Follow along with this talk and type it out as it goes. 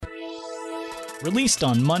Released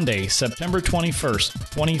on Monday, September 21st,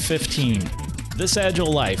 2015. This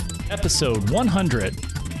Agile Life, Episode 100,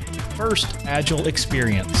 First Agile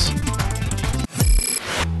Experience.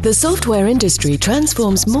 The software industry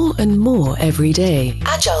transforms more and more every day.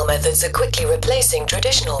 Agile methods are quickly replacing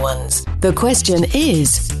traditional ones. The question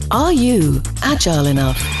is, are you agile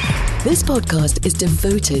enough? This podcast is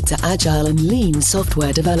devoted to agile and lean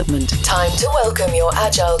software development. Time to welcome your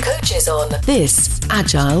agile coaches on This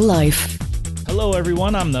Agile Life. Hello,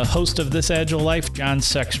 everyone. I'm the host of This Agile Life, John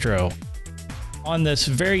Sextro. On this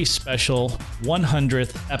very special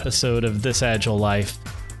 100th episode of This Agile Life,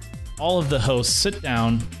 all of the hosts sit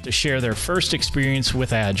down to share their first experience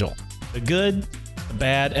with Agile. The good, the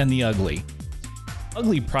bad, and the ugly.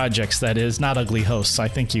 Ugly projects, that is, not ugly hosts. I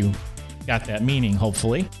think you got that meaning,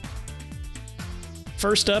 hopefully.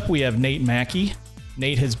 First up, we have Nate Mackey.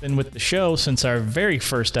 Nate has been with the show since our very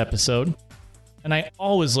first episode, and I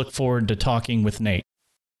always look forward to talking with Nate.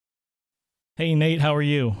 Hey, Nate, how are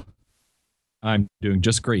you? I'm doing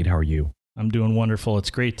just great. How are you? I'm doing wonderful. It's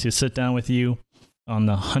great to sit down with you on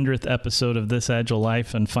the 100th episode of This Agile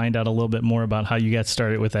Life and find out a little bit more about how you got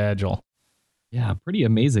started with Agile. Yeah, pretty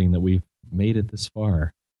amazing that we've made it this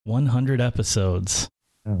far. 100 episodes.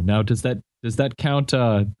 Oh, now, does that count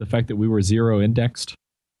the fact that we were zero indexed?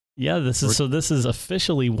 Yeah, this is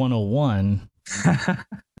officially 101.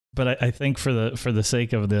 But I think for the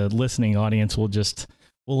sake of the listening audience, we'll sweep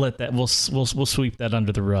that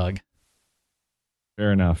under the rug.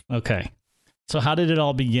 Fair enough. Okay. So how did it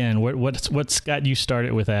all begin? What's got you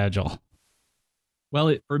started with Agile?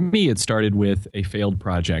 Well, for me, it started with a failed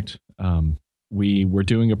project. We were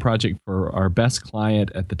doing a project for our best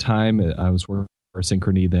client at the time. I was working for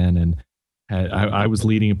Synchrony then, and I was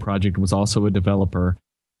leading a project, was also a developer,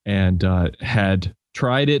 and had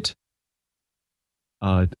tried it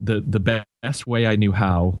the best way I knew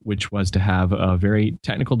how, which was to have a very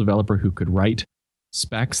technical developer who could write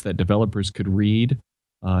specs that developers could read,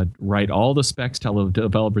 write all the specs, tell the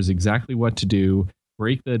developers exactly what to do,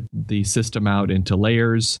 break the system out into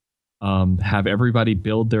layers, have everybody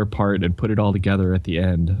build their part and put it all together at the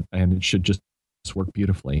end, and it should just work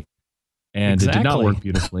beautifully. And It did not work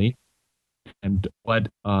beautifully. And what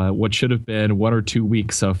should have been 1 or 2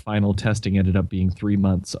 weeks of final testing ended up being 3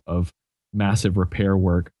 months of massive repair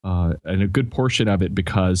work, and a good portion of it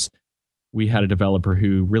because we had a developer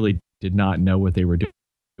who really did not know what they were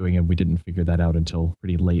doing, and we didn't figure that out until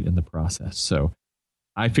pretty late in the process. So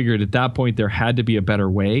I figured at that point there had to be a better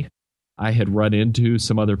way. I had run into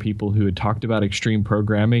some other people who had talked about extreme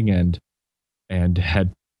programming and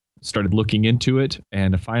had started looking into it,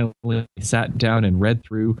 and finally sat down and read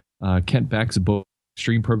through Kent Beck's book,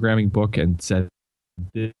 Extreme Programming book, and said,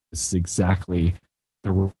 this is exactly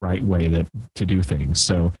the right way to do things.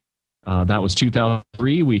 So that was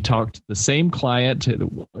 2003. We talked the same client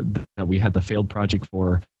that we had the failed project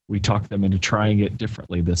for. We talked them into trying it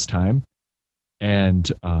differently this time,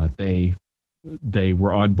 and they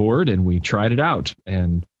were on board, and we tried it out,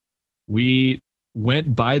 and we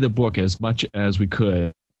went by the book as much as we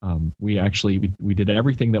could. We did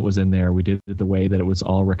everything that was in there. We did it the way that it was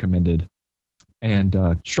all recommended, and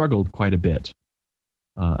struggled quite a bit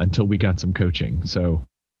until we got some coaching. So,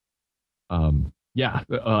 but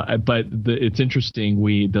it's interesting.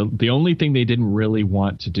 The only thing they didn't really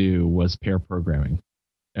want to do was pair programming.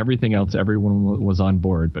 Everything else, everyone was on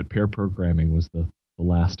board, but pair programming was the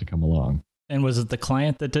last to come along. And was it the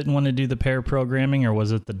client that didn't want to do the pair programming, or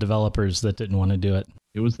was it the developers that didn't want to do it?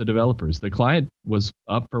 It was the developers. The client was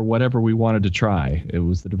up for whatever we wanted to try. It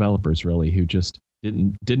was the developers really who just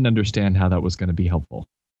didn't understand how that was going to be helpful.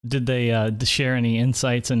 Did they share any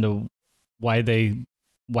insights into why they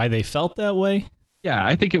felt that way? Yeah,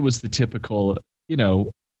 I think it was the typical,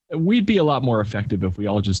 we'd be a lot more effective if we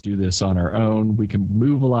all just do this on our own. We can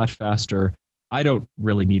move a lot faster. I don't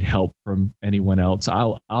really need help from anyone else.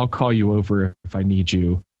 I'll call you over if I need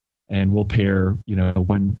you, and we'll pair,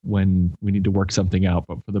 when we need to work something out.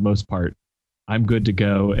 But for the most part, I'm good to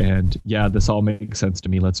go. And yeah, this all makes sense to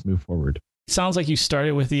me. Let's move forward. It sounds like you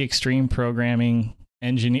started with the extreme programming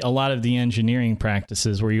a lot of the engineering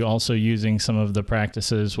practices. Were you also using some of the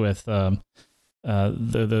practices with the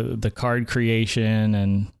card creation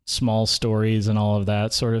and small stories and all of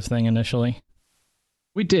that sort of thing initially?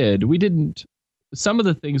 We did. We didn't. Some of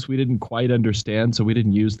the things we didn't quite understand, so we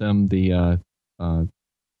didn't use them.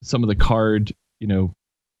 Some of the card,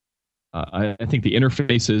 I think the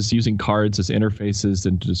interfaces, using cards as interfaces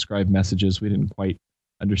and to describe messages, we didn't quite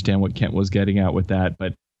understand what Kent was getting at with that.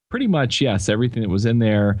 But pretty much, yes, everything that was in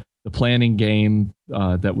there, the planning game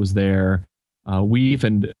that was there.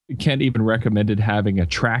 Kent even recommended having a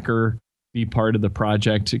tracker be part of the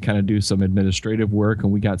project to kind of do some administrative work,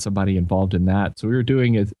 and we got somebody involved in that. So we were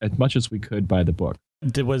doing as much as we could by the book.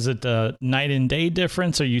 Was it a night and day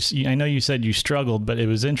difference? Or I know you said you struggled, but it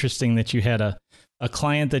was interesting that you had a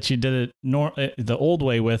client that you did it the old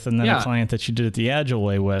way with, and then a client that you did it the agile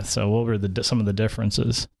way with. So what were some of the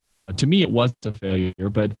differences? To me, it was a failure,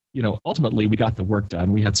 but ultimately we got the work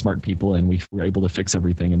done. We had smart people, and we were able to fix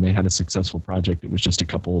everything, and they had a successful project. It was just a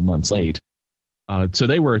couple of months late. So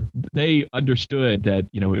they understood that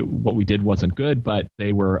what we did wasn't good, but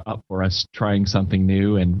they were up for us trying something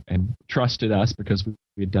new and trusted us because we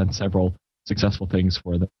had done several successful things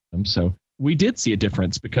for them. So we did see a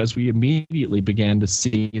difference because we immediately began to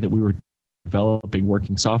see that we were developing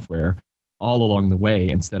working software all along the way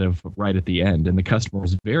instead of right at the end. And the customer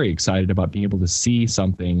was very excited about being able to see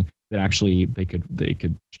something that actually they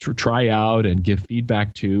could try out and give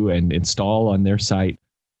feedback to and install on their site.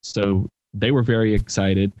 So they were very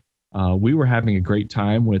excited. We were having a great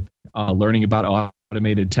time with learning about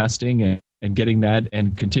automated testing and getting that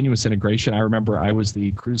and continuous integration. I remember I was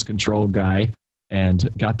the cruise control guy and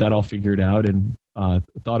got that all figured out, and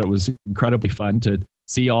thought it was incredibly fun to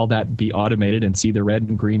see all that be automated and see the red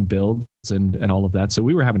and green builds and all of that. So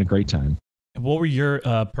we were having a great time. What were your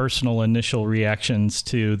personal initial reactions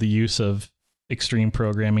to the use of extreme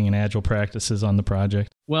programming and agile practices on the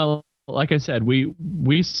project? Well, like I said,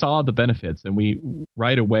 we saw the benefits, and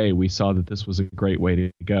right away we saw that this was a great way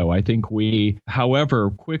to go. I think we, however,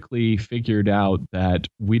 quickly figured out that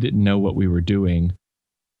we didn't know what we were doing,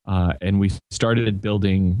 and we started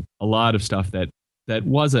building a lot of stuff that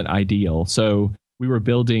wasn't ideal. So we were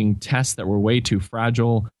building tests that were way too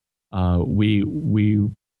fragile. We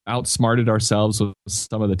outsmarted ourselves with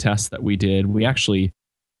some of the tests that we did. We actually,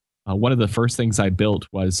 one of the first things I built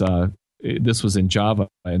was this was in Java.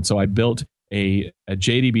 And so I built a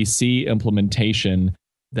JDBC implementation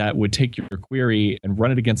that would take your query and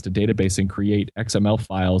run it against a database and create XML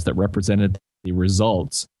files that represented the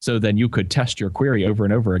results. So then you could test your query over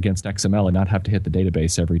and over against XML and not have to hit the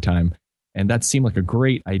database every time. And that seemed like a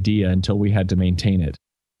great idea until we had to maintain it.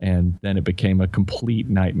 And then it became a complete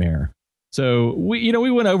nightmare. So we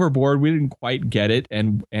went overboard. We didn't quite get it,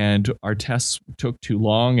 and our tests took too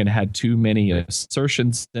long and had too many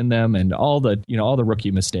assertions in them, and all the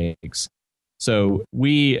rookie mistakes. So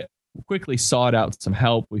we quickly sought out some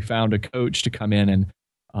help. We found a coach to come in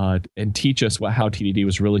and teach us how TDD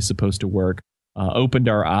was really supposed to work. Opened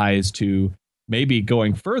our eyes to maybe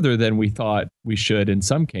going further than we thought we should in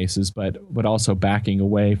some cases, but also backing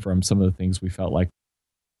away from some of the things we felt like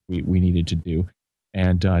we needed to do.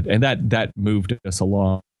 And that moved us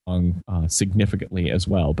along significantly as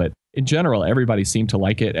well. But in general, everybody seemed to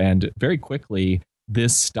like it. And very quickly,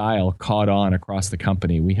 this style caught on across the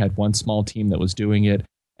company. We had one small team that was doing it,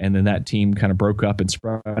 and then that team kind of broke up and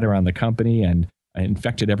spread around the company and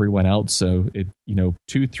infected everyone else. So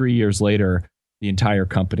 2-3 years later, the entire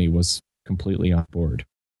company was completely on board.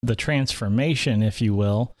 The transformation, if you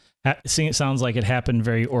will, it sounds like it happened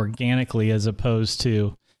very organically as opposed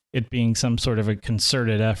to it being some sort of a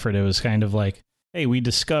concerted effort. It was kind of like, hey, we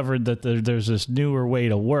discovered that there's this newer way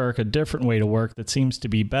to work, a different way to work that seems to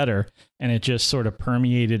be better, and it just sort of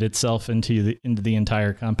permeated itself into the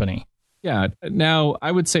entire company. Yeah. Now,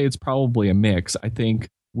 I would say it's probably a mix. I think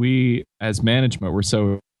we, as management, were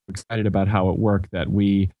so excited about how it worked that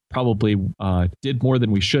we probably did more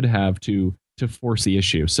than we should have to force the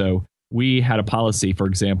issue. So we had a policy, for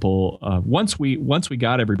example, once we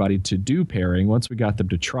got everybody to do pairing, once we got them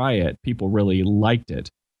to try it, people really liked it.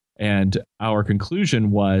 And our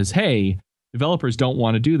conclusion was, hey, developers don't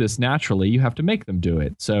want to do this naturally. You have to make them do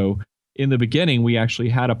it. So in the beginning, we actually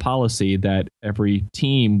had a policy that every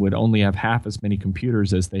team would only have half as many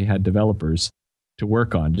computers as they had developers to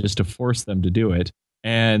work on, just to force them to do it.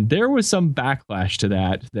 And there was some backlash to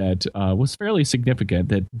that was fairly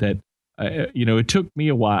significant. It took me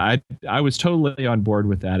a while. I was totally on board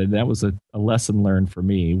with that, and that was a lesson learned for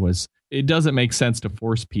me. Was it doesn't make sense to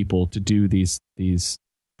force people to do these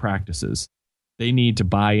practices. They need to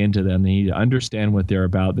buy into them. They need to understand what they're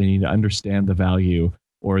about. They need to understand the value,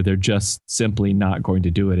 or they're just simply not going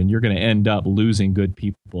to do it. And you're going to end up losing good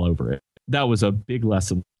people over it. That was a big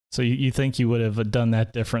lesson. So you think you would have done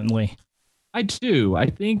that differently? I do. I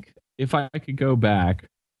think if I could go back,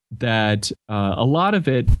 that a lot of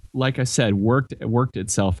it, like I said, worked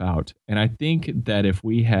itself out. And I think that if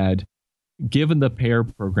we had given the pair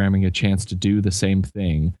programming a chance to do the same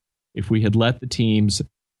thing, if we had let the teams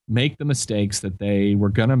make the mistakes that they were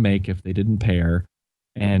going to make if they didn't pair,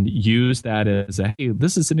 and use that as hey,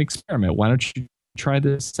 this is an experiment. Why don't you try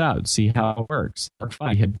this out, see how it works? But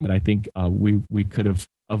I think we could have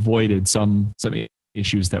avoided some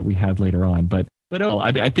issues that we had later on. But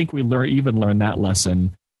I think we learned that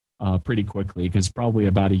lesson pretty quickly, because probably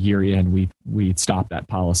about a year in, we stopped that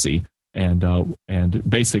policy and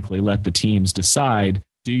basically let the teams decide,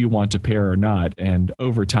 do you want to pair or not? And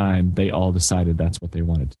over time, they all decided that's what they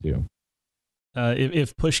wanted to do.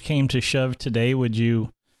 If push came to shove today, would you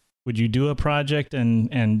do a project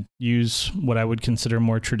and use what I would consider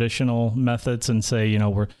more traditional methods and say,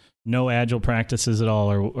 we're no agile practices at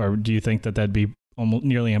all, or do you think that that'd be almost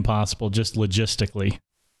nearly impossible just logistically?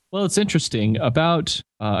 Well, it's interesting. About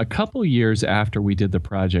a couple years after we did the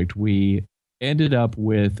project, we ended up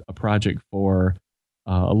with a project for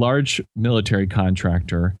a large military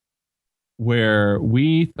contractor where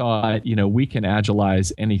we thought, we can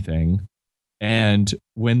agilize anything. And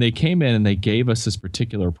when they came in and they gave us this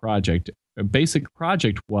particular project, a basic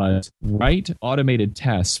project was write automated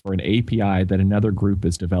tests for an API that another group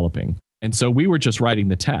is developing. And so we were just writing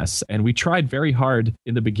the tests, and we tried very hard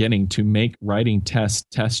in the beginning to make writing tests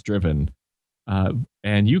test-driven.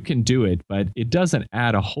 And you can do it, but it doesn't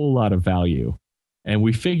add a whole lot of value. And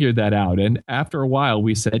we figured that out. And after a while,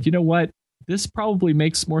 we said, you know what? This probably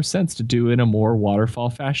makes more sense to do in a more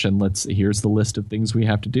waterfall fashion. Here's the list of things we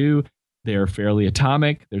have to do. They're fairly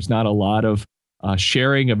atomic. There's not a lot of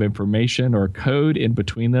sharing of information or code in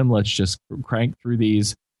between them. Let's just crank through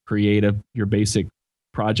these, create your basic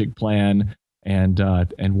project plan, and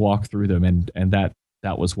walk through them. And that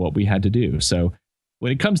was what we had to do. So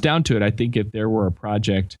when it comes down to it, I think if there were a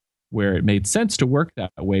project where it made sense to work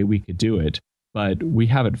that way, we could do it. But we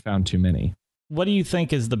haven't found too many. What do you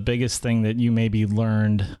think is the biggest thing that you maybe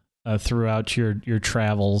learned throughout your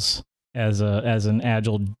travels as an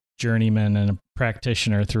agile journeyman and a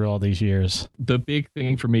practitioner through all these years? The big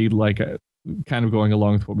thing for me, kind of going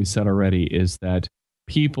along with what we said already, is that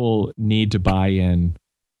people need to buy in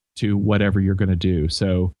to whatever you're going to do.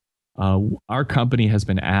 So our company has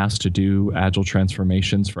been asked to do agile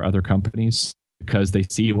transformations for other companies because they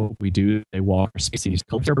see what we do. They walk our species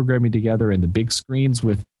culture programming together and the big screens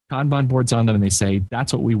with Kanban boards on them, and they say,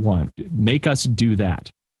 that's what we want. Make us do that.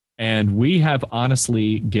 And we have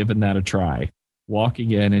honestly given that a try, walking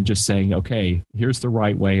in and just saying, okay, here's the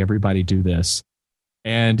right way, everybody do this.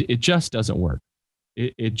 And it just doesn't work.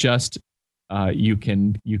 It just, you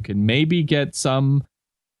can maybe get some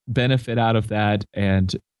benefit out of that.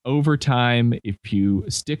 And over time, if you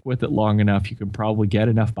stick with it long enough, you can probably get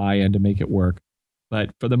enough buy-in to make it work.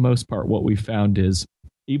 But for the most part, what we found is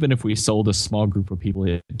even if we sold a small group of people,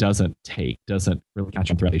 it doesn't really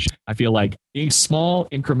catch on thread. I feel like small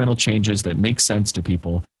incremental changes that make sense to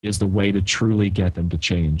people is the way to truly get them to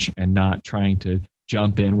change, and not trying to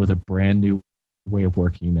jump in with a brand new way of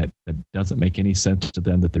working that doesn't make any sense to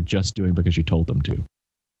them, that they're just doing because you told them to.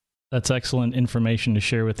 That's excellent information to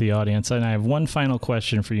share with the audience. And I have one final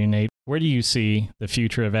question for you, Nate. Where do you see the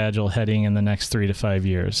future of Agile heading in the next 3 to 5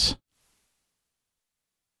 years?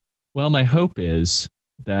 Well, my hope is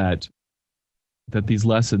that these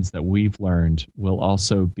lessons that we've learned will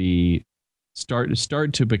also be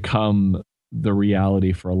start to become the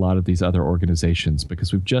reality for a lot of these other organizations,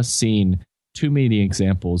 because we've just seen too many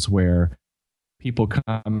examples where people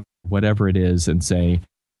come, whatever it is, and say,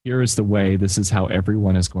 here is the way, this is how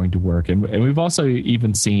everyone is going to work. And we've also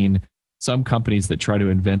even seen some companies that try to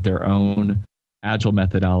invent their own agile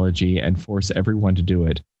methodology and force everyone to do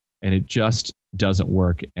it. And it just doesn't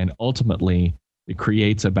work. And ultimately, it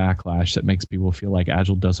creates a backlash that makes people feel like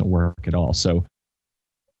agile doesn't work at all. So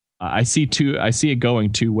I see it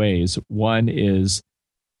going two ways. One is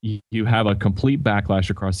you have a complete backlash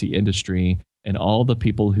across the industry, and all the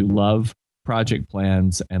people who love project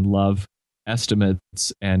plans and love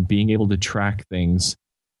estimates and being able to track things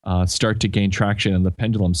start to gain traction, and the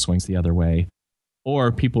pendulum swings the other way.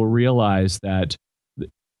 Or people realize that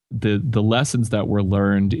the lessons that were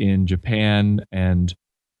learned in Japan and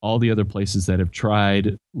all the other places that have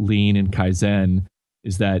tried Lean and Kaizen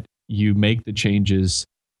is that you make the changes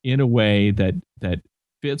in a way that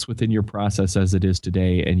fits within your process as it is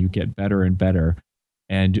today, and you get better and better.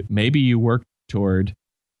 And maybe you work toward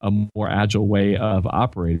a more agile way of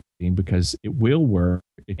operating, because it will work.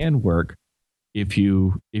 It can work if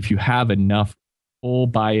you have enough full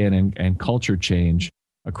buy-in and culture change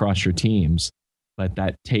across your teams. But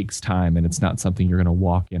that takes time, and it's not something you're going to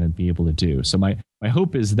walk in and be able to do. So my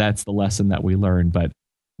hope is that's the lesson that we learn. But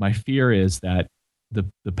my fear is that the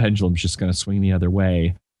pendulum's just going to swing the other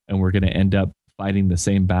way, and we're going to end up fighting the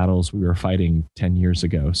same battles we were fighting 10 years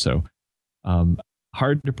ago. So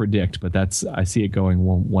hard to predict, but I see it going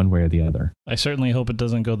one way or the other. I certainly hope it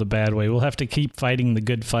doesn't go the bad way. We'll have to keep fighting the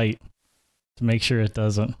good fight to make sure it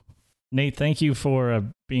doesn't. Nate, thank you for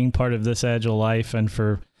being part of This Agile Life and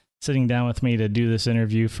for sitting down with me to do this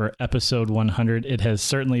interview for episode 100. It has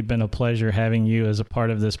certainly been a pleasure having you as a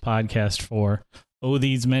part of this podcast for,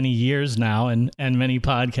 these many years now and many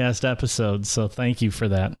podcast episodes. So thank you for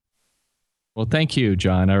that. Well, thank you,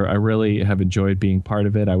 John. I really have enjoyed being part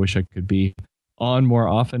of it. I wish I could be on more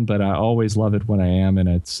often, but I always love it when I am, and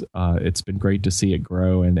it's been great to see it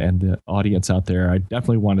grow and the audience out there. I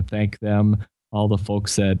definitely want to thank them, all the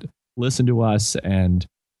folks that listen to us and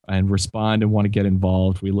respond and want to get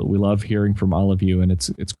involved. We love hearing from all of you, and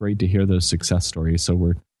it's great to hear those success stories. So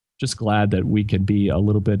we're just glad that we can be a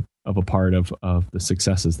little bit of a part of the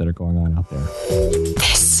successes that are going on out there.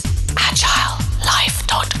 This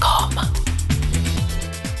agilelife.com.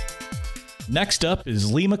 Next up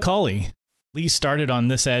is Lee McCauley. Lee started on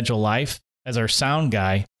This Agile Life as our sound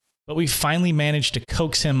guy, but we finally managed to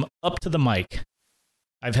coax him up to the mic.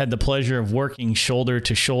 I've had the pleasure of working shoulder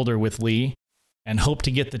to shoulder with Lee and hope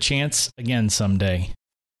to get the chance again someday.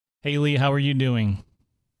 Hey, Lee, how are you doing?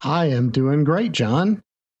 I am doing great, John.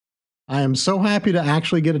 I am so happy to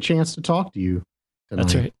actually get a chance to talk to you tonight.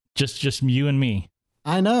 That's right. Just you and me.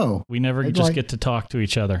 I know. We never get to talk to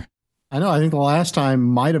each other. I know. I think the last time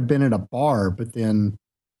might have been at a bar, but then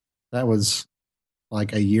that was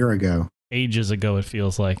like a year ago. Ages ago, it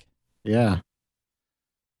feels like. Yeah.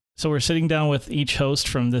 So we're sitting down with each host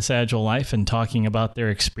from This Agile Life and talking about their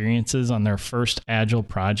experiences on their first Agile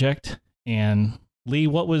project. And Lee,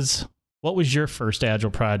 what was your first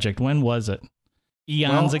Agile project? When was it?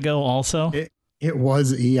 Eons ago also? It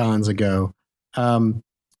was eons ago.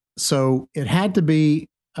 So it had to be,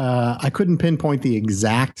 I couldn't pinpoint the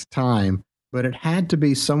exact time, but it had to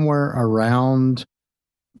be somewhere around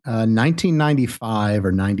 1995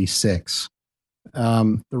 or 96.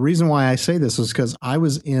 The reason why I say this is because I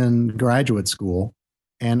was in graduate school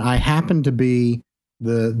and I happened to be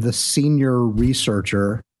the senior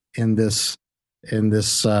researcher in this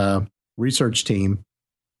research team,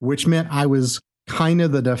 which meant I was kind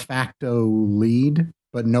of the de facto lead,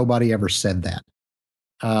 but nobody ever said that.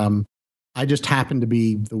 I just happened to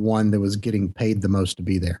be the one that was getting paid the most to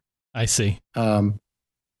be there. I see. And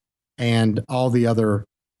all the other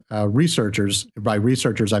researchers, by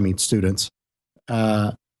researchers I mean students,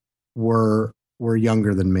 were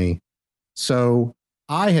younger than me. So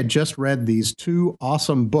I had just read these two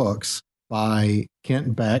awesome books by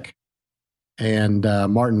Kent Beck and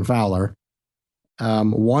Martin Fowler.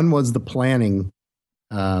 One was the planning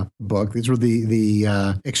book. These were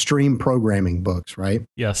the extreme programming books, right?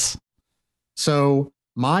 Yes. So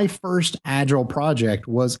my first Agile project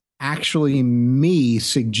was actually me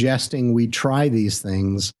suggesting we try these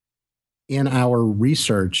things in our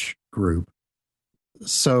research group.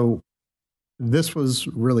 So this was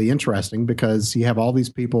really interesting because you have all these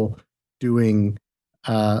people doing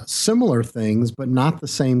similar things, but not the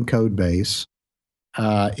same code base.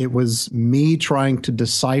 It was me trying to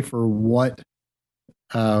decipher what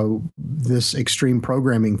this extreme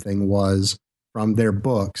programming thing was from their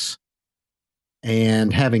books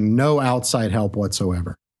and having no outside help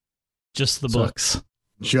whatsoever. Just the books.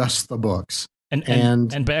 Just the books.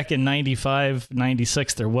 And back in 95,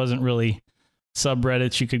 96, there wasn't really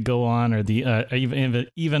subreddits you could go on or the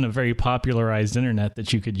even a very popularized internet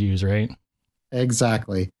that you could use, right?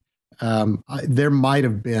 Exactly. There might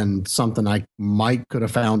have been something I could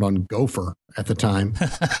have found on Gopher at the time,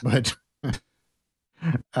 but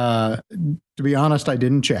to be honest, I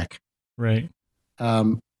didn't check. Right.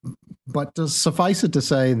 But to suffice it to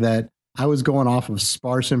say that I was going off of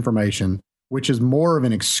sparse information, which is more of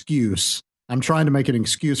an excuse. I'm trying to make an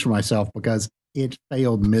excuse for myself because it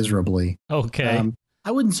failed miserably. Okay.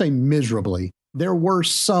 I wouldn't say miserably. There were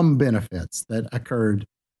some benefits that occurred,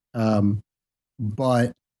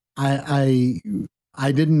 but I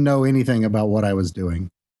didn't know anything about what I was doing.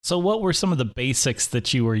 So what were some of the basics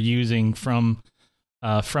that you were using from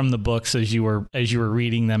the books as you were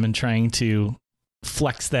reading them and trying to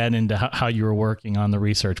flex that into how you were working on the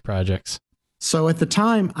research projects? So at the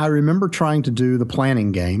time, I remember trying to do the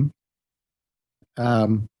planning game.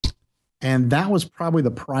 And that was probably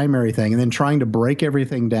the primary thing. And then trying to break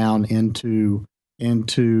everything down into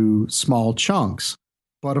small chunks.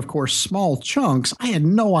 But of course, small chunks, I had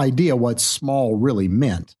no idea what small really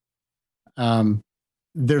meant.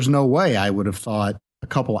 There's no way I would have thought a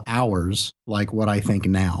couple hours like what I think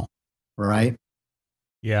now, right?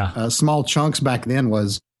 Yeah. Small chunks back then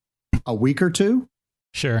was a week or two.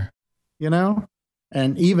 Sure.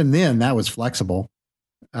 And even then that was flexible.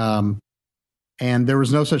 And there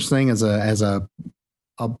was no such thing as a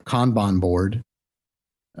Kanban board.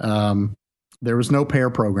 There was no pair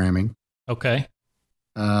programming. Okay.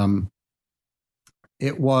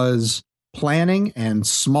 It was planning and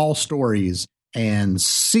small stories and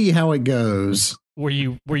see how it goes. Were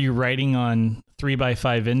you writing on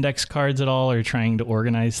 3x5 index cards at all, or trying to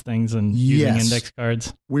organize things and using index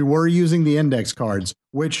cards? We were using the index cards,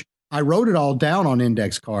 which I wrote it all down on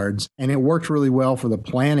index cards, and it worked really well for the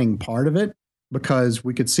planning part of it because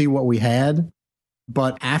we could see what we had.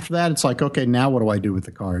 But after that, it's like, okay, now what do I do with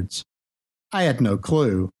the cards? I had no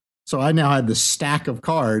clue. So I now had this stack of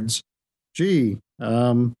cards. Gee,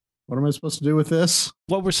 what am I supposed to do with this?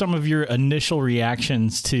 What were some of your initial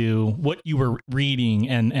reactions to what you were reading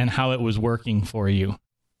and how it was working for you?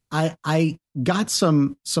 I got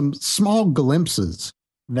some small glimpses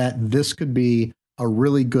that this could be a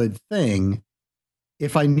really good thing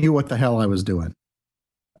if I knew what the hell I was doing.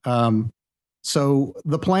 So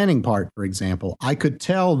the planning part, for example, I could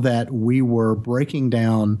tell that we were breaking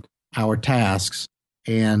down our tasks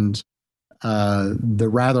and the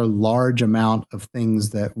rather large amount of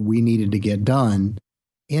things that we needed to get done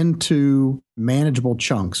into manageable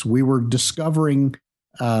chunks. We were discovering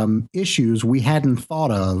issues we hadn't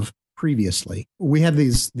thought of previously. We had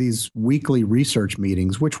these weekly research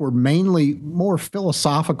meetings, which were mainly more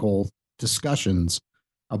philosophical discussions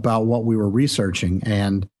about what we were researching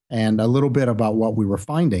and a little bit about what we were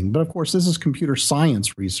finding. But of course, this is computer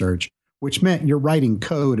science research, which meant you're writing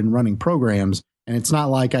code and running programs. And it's not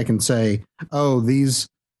like I can say, oh, these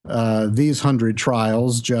 100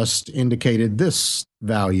 trials just indicated this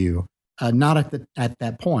value. Not at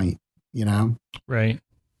that point, you know? Right.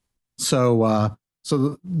 So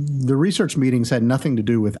the research meetings had nothing to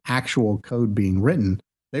do with actual code being written.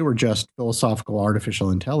 They were just philosophical artificial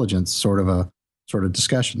intelligence sort of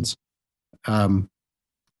discussions.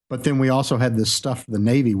 But then we also had this stuff for the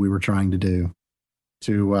Navy we were trying to do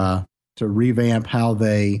to revamp how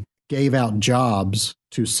they gave out jobs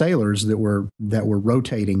to sailors that were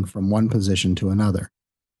rotating from one position to another.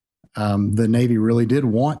 The Navy really did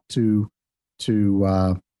want to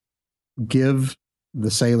give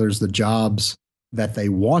the sailors the jobs that they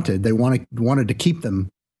wanted. They wanted to keep them,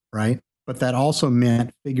 right? But that also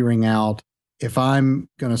meant figuring out, if I'm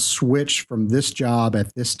going to switch from this job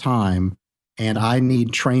at this time and I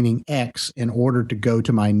need training X in order to go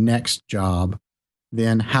to my next job,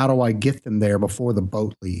 then how do I get them there before the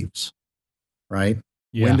boat leaves, right?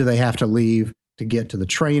 Yeah. When do they have to leave to get to the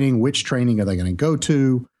training? Which training are they going to go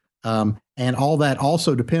to? And all that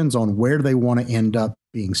also depends on where they want to end up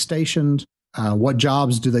being stationed. What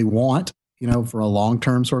jobs do they want, for a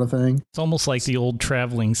long-term sort of thing? It's almost like the old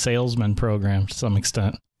traveling salesman program to some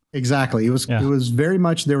extent. Exactly. It was very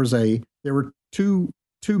much, there were two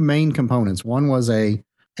main components. One was a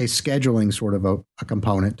scheduling sort of a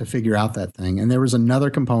component to figure out that thing. And there was another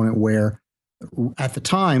component where at the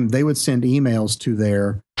time they would send emails to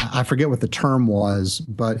their, I forget what the term was,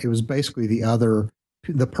 but it was basically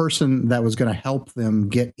the person that was going to help them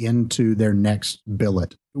get into their next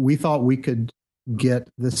billet. We thought we could get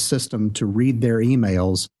this system to read their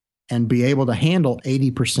emails and be able to handle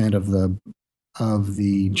 80% of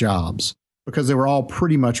the jobs, because they were all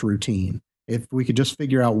pretty much routine. If we could just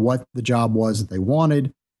figure out what the job was that they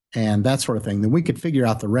wanted and that sort of thing, then we could figure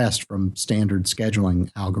out the rest from standard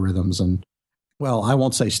scheduling algorithms. And, well, I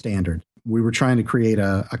won't say standard. We were trying to create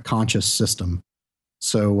a conscious system.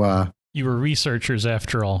 So you were researchers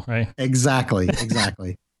after all, right? Exactly.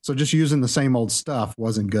 So just using the same old stuff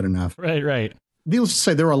wasn't good enough. Right. Needless to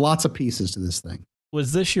say, there were lots of pieces to this thing.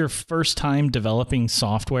 Was this your first time developing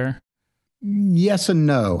software? Yes and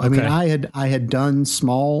no. Okay. I mean, I had done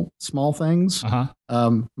small things. Uh-huh.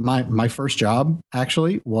 My first job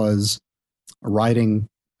actually was writing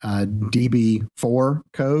DB4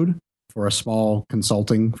 code for a small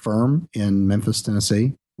consulting firm in Memphis,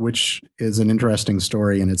 Tennessee, which is an interesting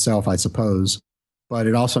story in itself, I suppose. But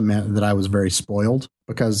it also meant that I was very spoiled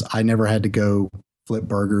because I never had to go flip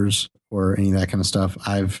burgers or any of that kind of stuff.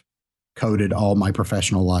 I've coded all my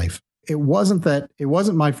professional life. It wasn't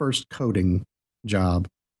my first coding job,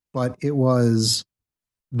 but it was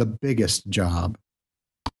the biggest job,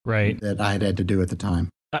 right, that I had to do at the time.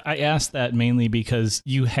 I asked that mainly because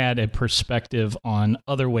you had a perspective on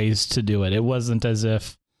other ways to do it. It wasn't as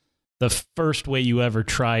if the first way you ever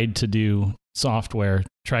tried to do software,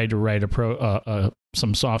 tried to write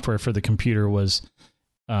some software for the computer, was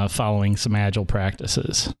following some agile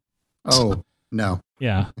practices. Oh, no.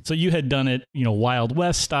 Yeah. So you had done it, Wild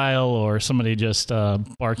West style, or somebody just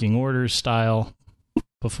barking orders style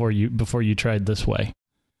before you tried this way.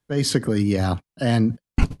 Basically, yeah. And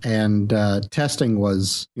testing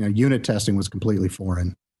was, unit testing was completely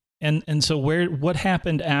foreign. And so what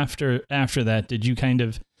happened after that? Did you kind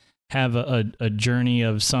of have a journey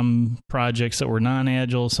of some projects that were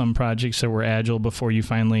non-agile, some projects that were agile before you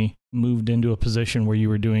finally moved into a position where you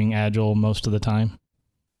were doing agile most of the time?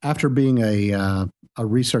 After being a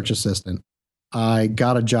research assistant, I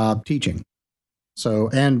got a job teaching. So,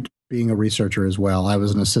 and being a researcher as well, I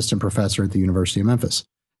was an assistant professor at the University of Memphis.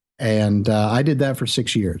 And I did that for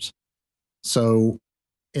 6 years. So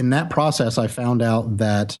in that process, I found out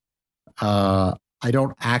that I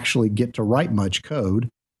don't actually get to write much code.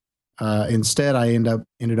 Instead, I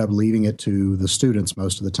ended up leaving it to the students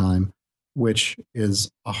most of the time, which is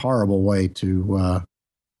a horrible way to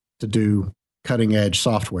do cutting edge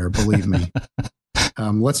software. Believe me.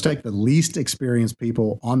 Let's take the least experienced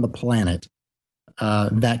people on the planet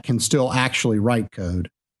that can still actually write code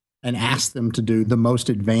and ask them to do the most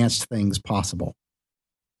advanced things possible.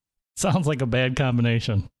 Sounds like a bad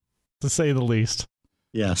combination, to say the least.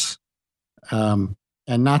 Yes. And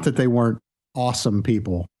not that they weren't awesome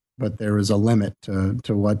people, but there was a limit to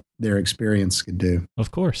what their experience could do.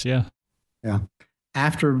 Of course, yeah. Yeah.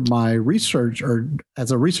 After my research, or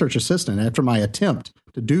as a research assistant, after my attempt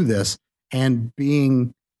to do this and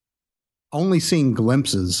only seeing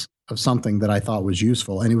glimpses of something that I thought was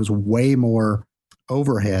useful, and it was way more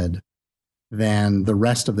overhead than the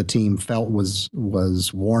rest of the team felt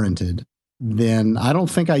was warranted, then I don't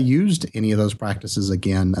think I used any of those practices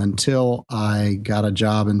again until I got a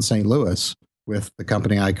job in St. Louis with the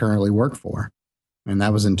company I currently work for. And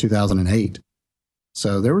that was in 2008.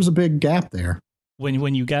 So there was a big gap there.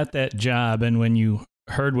 When you got that job and when you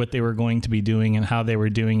heard what they were going to be doing and how they were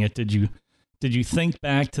doing it, did you think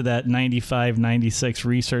back to that 95, 96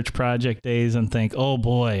 research project days and think, oh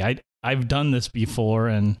boy, I've done this before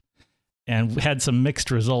and had some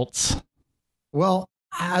mixed results? Well,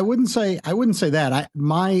 I wouldn't say that.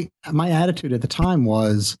 My attitude at the time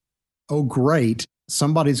was, oh great,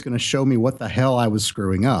 somebody's going to show me what the hell I was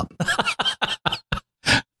screwing up.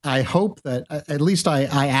 I hope that at least I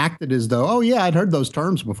acted as though, oh yeah, I'd heard those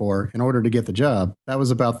terms before in order to get the job. That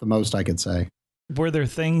was about the most I could say. Were there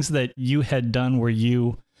things that you had done where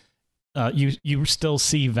you still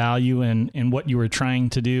see value in what you were trying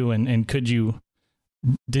to do, and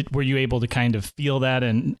were you able to kind of feel that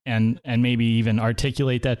and maybe even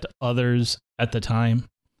articulate that to others at the time?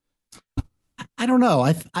 I don't know.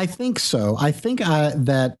 I think so. I think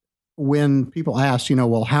that when people ask,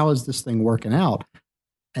 well, how is this thing working out?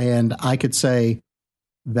 And I could say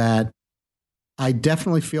that I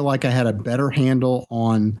definitely feel like I had a better handle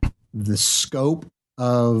on the scope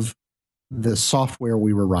of the software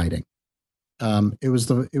we were writing. It was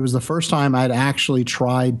the first time I'd actually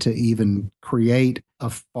tried to even create a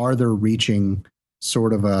farther reaching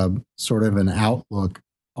sort of an outlook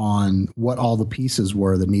on what all the pieces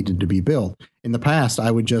were that needed to be built. In the past,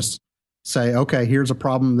 I would just say, okay, here's a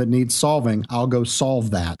problem that needs solving. I'll go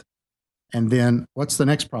solve that. And then what's the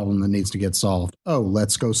next problem that needs to get solved? Oh,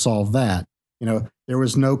 let's go solve that. There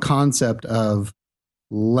was no concept of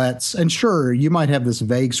and sure, you might have this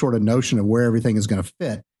vague sort of notion of where everything is going to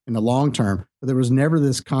fit in the long term, but there was never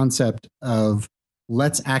this concept of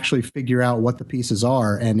let's actually figure out what the pieces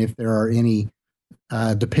are and if there are any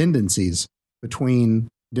dependencies between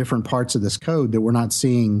different parts of this code that we're not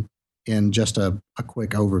seeing in just a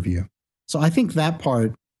quick overview. So I think that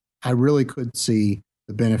part I really could see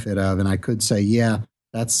the benefit of, and I could say, yeah,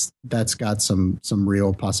 that's got some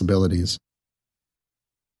real possibilities.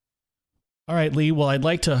 All right, Lee. Well, I'd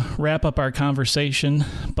like to wrap up our conversation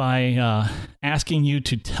by asking you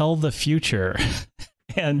to tell the future.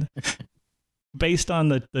 And based on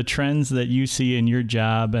the trends that you see in your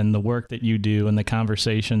job and the work that you do and the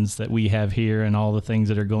conversations that we have here and all the things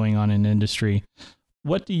that are going on in industry,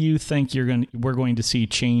 what do you think we're going to see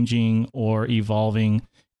changing or evolving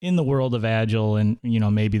in the world of Agile in,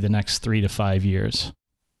 maybe the next 3 to 5 years?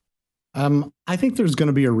 I think there's going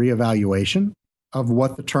to be a reevaluation of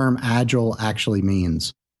what the term Agile actually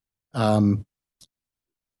means.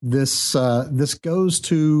 This goes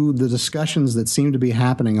to the discussions that seem to be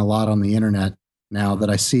happening a lot on the internet now that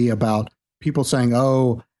I see about people saying,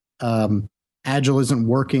 Agile isn't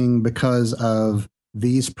working because of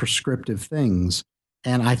these prescriptive things.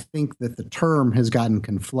 And I think that the term has gotten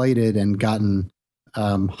conflated and gotten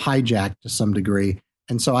hijacked to some degree.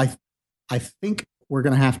 And so I think we're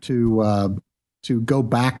going to have to go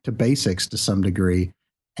back to basics to some degree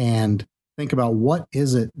and think about what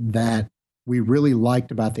is it that we really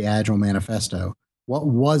liked about the Agile Manifesto? What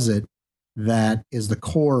was it that is the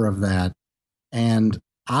core of that? And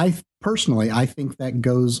I think that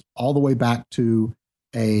goes all the way back to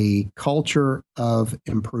a culture of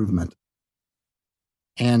improvement.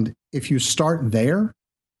 And if you start there,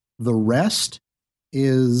 the rest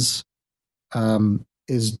is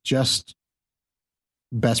is just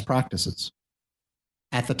best practices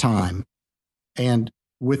at the time. And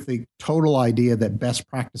with the total idea that best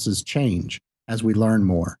practices change as we learn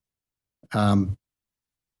more. To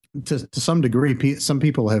some degree, some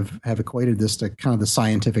people have equated this to kind of the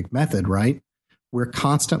scientific method, right? We're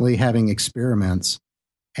constantly having experiments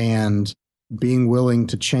and being willing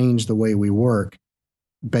to change the way we work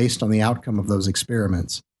based on the outcome of those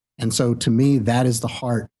experiments. And so to me, that is the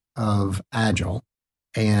heart of Agile.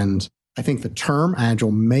 And I think the term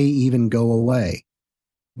Agile may even go away.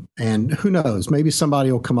 And who knows, maybe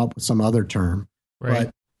somebody will come up with some other term.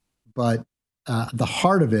 Right. But the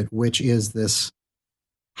heart of it, which is this,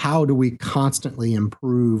 how do we constantly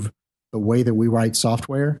improve the way that we write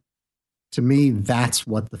software? To me, that's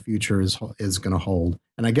what the future is going to hold.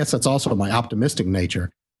 And I guess that's also my optimistic nature,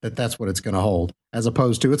 that that's what it's going to hold, as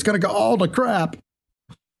opposed to it's going to go all to crap.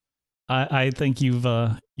 I think you've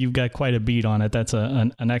got quite a beat on it. That's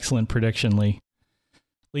an excellent prediction, Lee.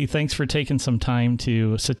 Lee, thanks for taking some time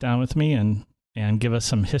to sit down with me and give us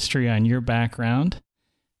some history on your background.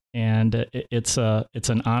 And it's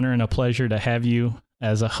an honor and a pleasure to have you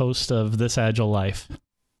as a host of This Agile Life.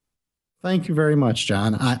 Thank you very much,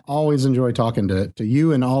 John. I always enjoy talking to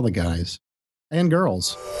you and all the guys and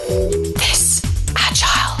girls.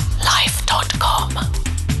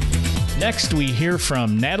 ThisAgileLife.com. Next, we hear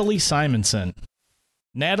from Natalie Simonson.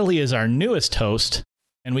 Natalie is our newest host,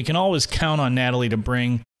 and we can always count on Natalie to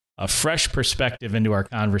bring a fresh perspective into our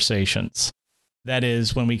conversations. That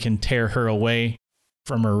is when we can tear her away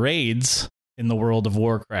from her raids in the World of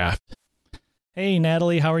Warcraft. Hey,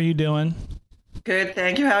 Natalie, how are you doing? Good,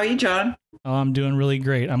 thank you. How are you, John? Oh, I'm doing really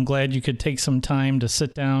great. I'm glad you could take some time to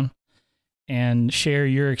sit down and share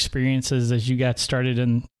your experiences as you got started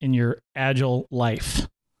in your Agile life.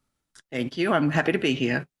 Thank you. I'm happy to be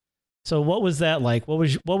here. So what was that like? What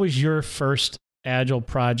was your first Agile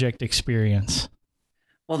project experience?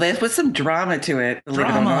 Well, there was some drama to it.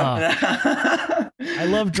 Drama. I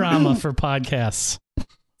love drama for podcasts.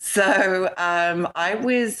 So I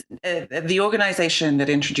was the organization that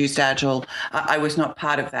introduced Agile. I was not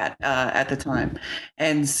part of that at the time.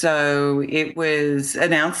 And so it was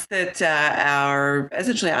announced that our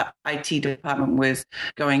IT department was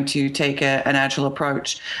going to take an Agile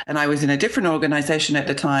approach. And I was in a different organization at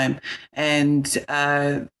the time. And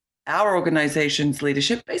our organization's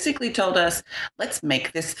leadership basically told us, let's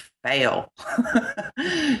make this fail.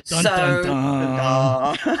 Dun, dun,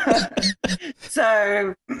 dun.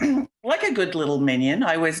 So like a good little minion,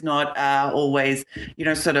 I was not always,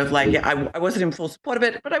 sort of like, I wasn't in full support of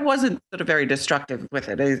it, but I wasn't sort of very destructive with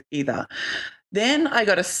it either. Then I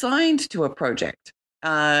got assigned to a project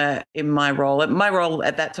in my role. My role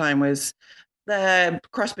at that time was the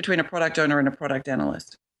cross between a product owner and a product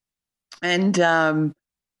analyst. And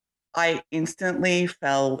I instantly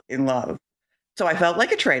fell in love. So I felt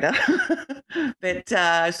like a traitor. But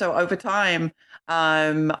so over time,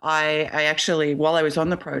 I actually, while I was on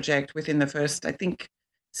the project, within the first, I think,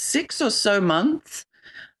 6 or so months,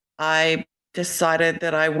 I decided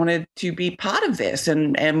that I wanted to be part of this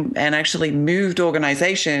and actually moved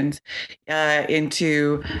organizations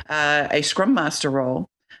into a Scrum Master role.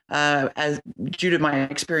 As due to my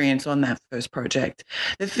experience on that first project.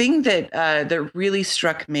 The thing that really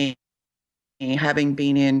struck me, having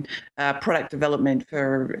been in product development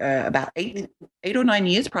for about eight or 9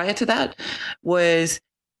 years prior to that, was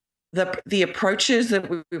the approaches that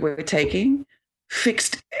we were taking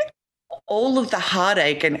fixed all of the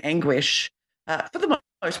heartache and anguish, for the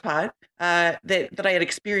most part, that I had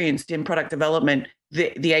experienced in product development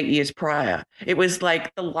the 8 years prior. It was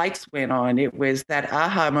like the lights went on. It was that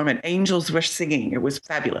aha moment. Angels were singing. It was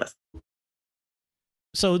fabulous.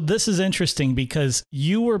 So this is interesting because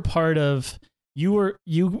you were part of, you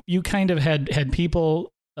kind of had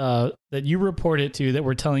people that you reported to that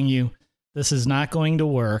were telling you this is not going to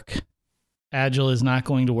work. Agile is not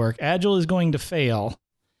going to work. Agile is going to fail.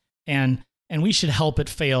 And we should help it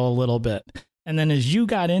fail a little bit. And then as you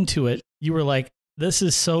got into it, you were like, this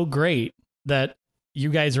is so great that you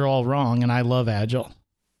guys are all wrong, and I love Agile.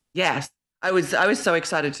 Yes, I was so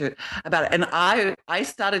excited about it, and I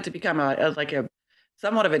started to become a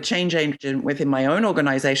somewhat of a change agent within my own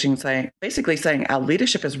organization, basically saying our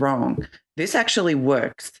leadership is wrong. This actually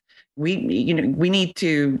works. We need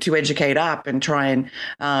to educate up and try and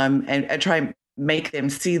try and make them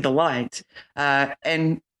see the light.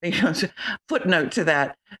 And footnote to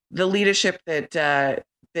that, the leadership that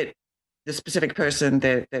the specific person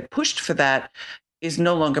that pushed for that is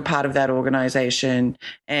no longer part of that organization,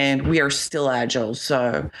 and we are still Agile.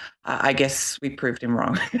 So I guess we proved him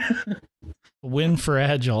wrong. Win for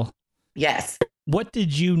Agile. Yes. what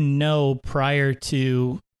did you know prior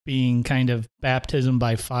to being kind of baptism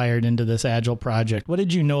by fire into this Agile project? What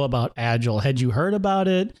did you know about Agile? Had you heard about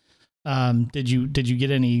it? Did you get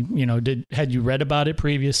any, had you read about it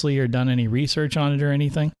previously or done any research on it or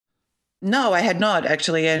anything? No, I had not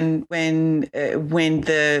actually. And when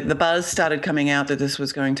the buzz started coming out that this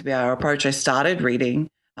was going to be our approach, I started reading.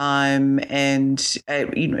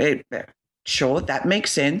 Sure, that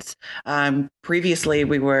makes sense. Previously,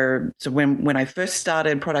 when I first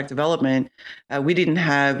started product development, we didn't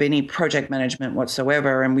have any project management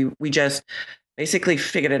whatsoever, and we just basically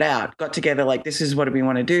figured it out, got together like, this is what we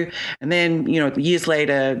want to do. And then, years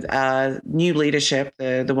later, new leadership,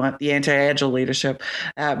 the anti-Agile leadership,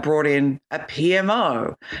 brought in a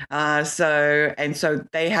PMO. So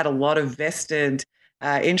they had a lot of vested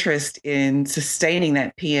interest in sustaining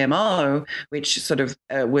that PMO, which sort of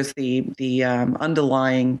was the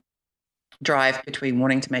underlying drive between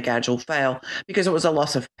wanting to make Agile fail, because it was a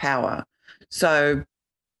loss of power. So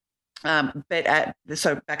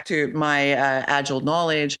back to my Agile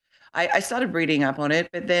knowledge, I started reading up on it,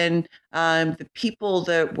 but then the people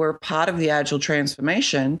that were part of the Agile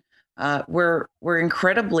transformation were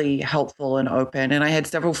incredibly helpful and open. And I had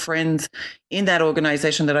several friends in that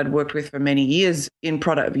organization that I'd worked with for many years in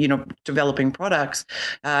developing products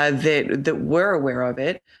that were aware of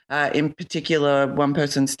it. In particular, one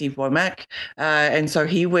person, Steve Womack. And so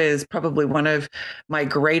he was probably one of my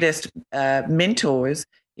greatest mentors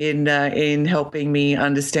in helping me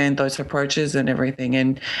understand those approaches and everything.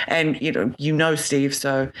 And Steve,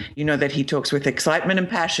 so you know that he talks with excitement and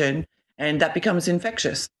passion, and that becomes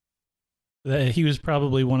infectious. He was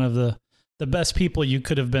probably one of the best people you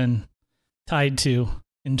could have been tied to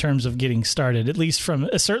in terms of getting started, at least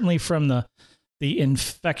certainly from the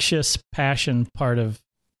infectious passion part of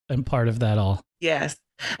that all. Yes.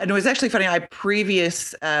 And it was actually funny.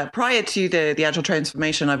 Prior to the Agile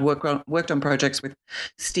transformation, I've worked on projects with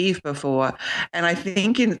Steve before, and I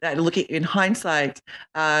think in hindsight,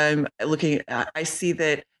 I see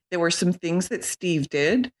that there were some things that Steve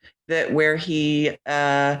did where he,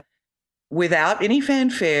 without any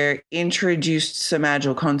fanfare, introduced some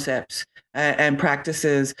Agile concepts and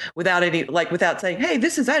practices without saying, "Hey,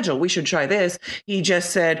 this is Agile. We should try this." He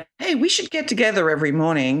just said, "Hey, we should get together every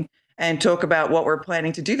morning and talk about what we're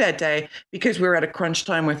planning to do that day," because we were at a crunch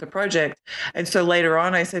time with the project. And so later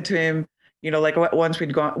on, I said to him,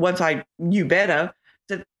 once I knew better,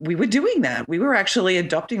 that we were doing that. We were actually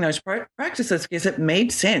adopting those practices because it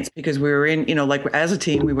made sense, because we were as a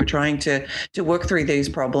team, we were trying to work through these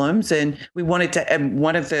problems, and we wanted to, and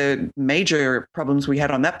one of the major problems we had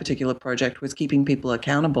on that particular project was keeping people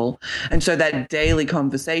accountable. And so that daily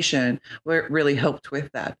conversation really helped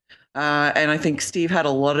with that. And I think Steve had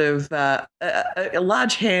a lot of a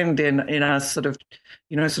large hand in us sort of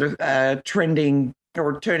trending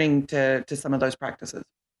or turning to some of those practices.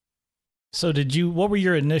 So what were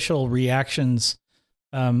your initial reactions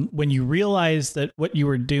when you realized that what you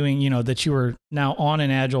were doing, that you were now on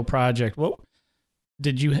an Agile project? What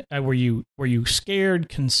did you, were you scared,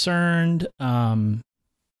 concerned,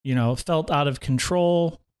 felt out of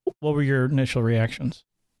control? What were your initial reactions?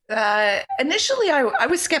 Initially, I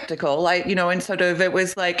was skeptical, and sort of it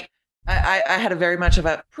was like I had a very much of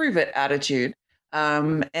a prove it attitude,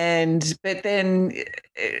 but then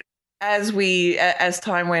as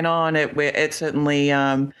time went on, it certainly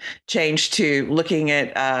changed to looking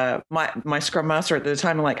at my Scrum Master at the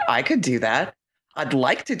time. I'm like, I could do that. I'd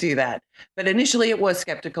like to do that. But initially, it was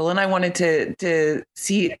skeptical, and I wanted to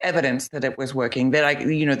see evidence that it was working. That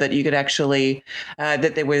that you could actually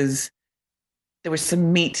that there was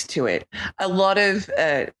some meat to it. A lot of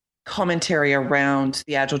commentary around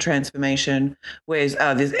the Agile transformation was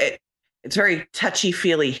it's very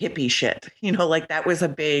touchy-feely hippie shit. That was a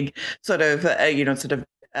big sort of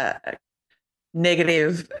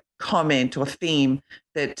negative comment or theme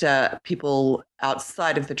that people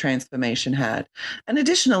outside of the transformation had. And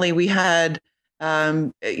additionally, we had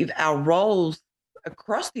our roles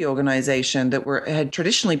across the organization that had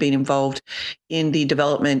traditionally been involved in the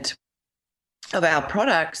development of our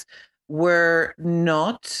products were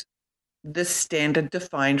not the standard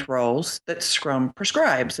defined roles that Scrum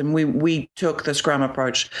prescribes. And we took the Scrum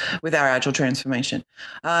approach with our Agile transformation.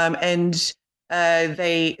 So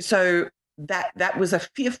that was a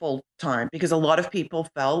fearful time, because a lot of people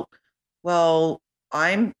felt, well,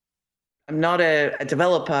 I'm not a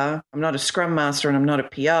developer, I'm not a Scrum Master, and I'm not a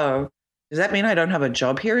PO. Does that mean I don't have a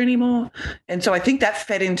job here anymore? And so I think that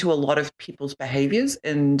fed into a lot of people's behaviors,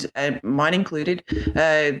 and mine included,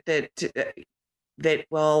 that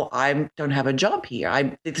well, I don't have a job here.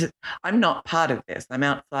 I'm not part of this. I'm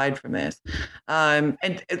outside from this. And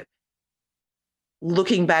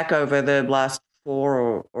looking back over the last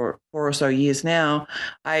four or so years now,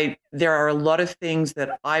 there are a lot of things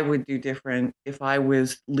that I would do different if I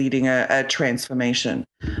was leading a transformation,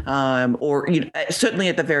 or certainly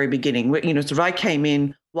at the very beginning. So I came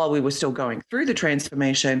in while we were still going through the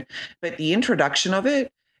transformation, but the introduction of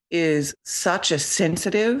it is such a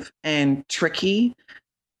sensitive and tricky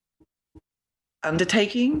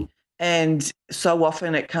undertaking, and so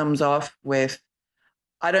often it comes off with,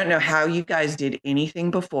 I don't know how you guys did anything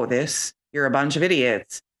before this. You're a bunch of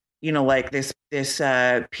idiots. Like this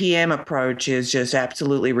PM approach is just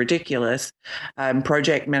absolutely ridiculous.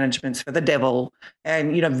 Project management's for the devil,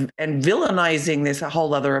 and and villainizing this a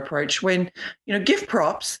whole other approach. When give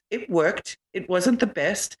props, it worked. It wasn't the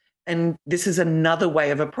best, and this is another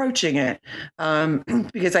way of approaching it.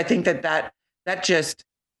 Because I think that just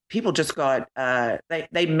people just got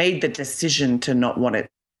they made the decision to not want it.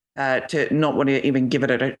 To not want to even give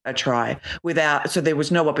it a try so there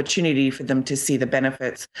was no opportunity for them to see the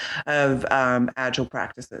benefits of agile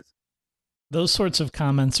practices. Those sorts of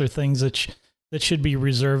comments are things that should be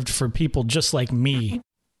reserved for people just like me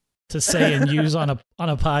to say and use on a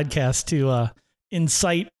podcast to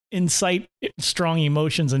incite strong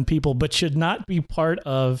emotions in people, but should not be part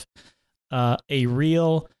of a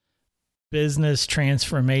real business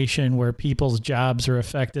transformation where people's jobs are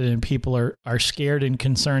affected and people are scared and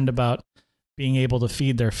concerned about being able to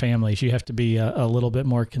feed their families. You have to be a little bit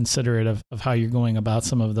more considerate of how you're going about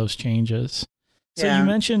some of those changes. So yeah. you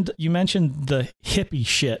mentioned the hippie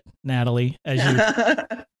shit, Natalie, as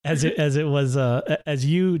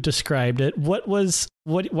you described it.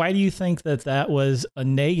 Why do you think that was a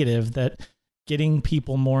negative, that getting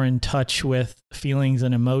people more in touch with feelings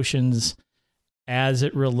and emotions as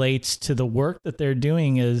it relates to the work that they're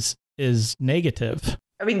doing is negative?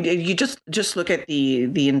 I mean, you just look at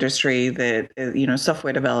the industry that,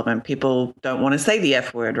 software development, people don't want to say the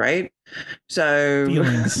F word, right? So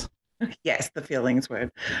feelings. Yes, the feelings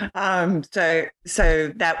word. So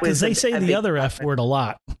that was, because they say the other F word a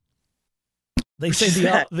lot. They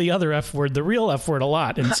say the other F word, the real F word, a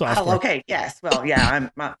lot in software. Oh, okay. Yes. Well, yeah,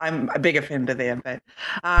 I'm a big offender there, but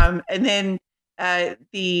and then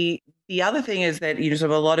the other thing is that sort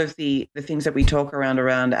of a lot of the things that we talk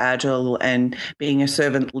around agile and being a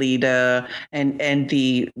servant leader and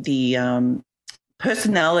the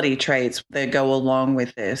personality traits that go along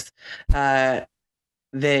with this, that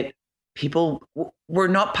people were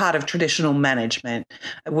not part of traditional management.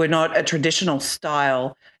 We're not a traditional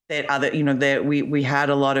style that that we had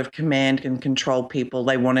a lot of command and control people.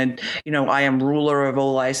 They wanted, I am ruler of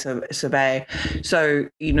all I survey. So,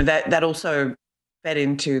 that also fed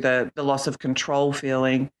into the loss of control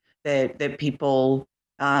feeling that people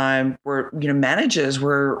were, managers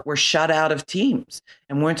were shut out of teams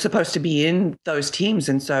and weren't supposed to be in those teams.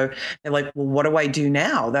 And so they're like, well, what do I do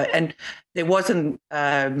now? And there wasn't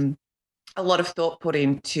a lot of thought put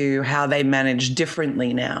into how they manage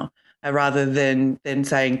differently now. Rather than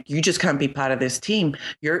saying, you just can't be part of this team.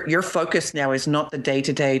 Your focus now is not the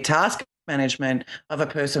day-to-day task management of a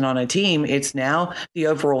person on a team. It's now the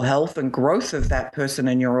overall health and growth of that person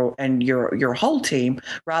and your whole team,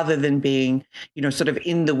 rather than being, sort of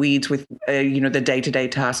in the weeds with, the day-to-day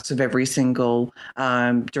tasks of every single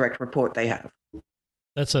direct report they have.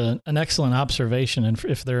 That's an excellent observation. And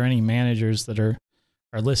if there are any managers that are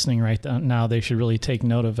listening right now, they should really take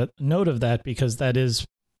note of that, because that is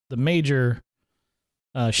the major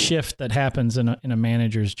shift that happens in a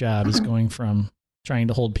manager's job, is going from trying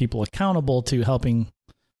to hold people accountable to helping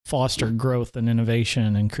foster growth and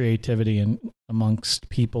innovation and creativity amongst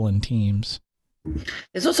people and teams.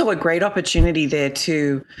 There's also a great opportunity there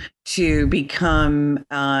to become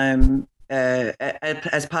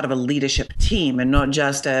as part of a leadership team, and not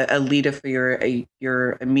just a leader for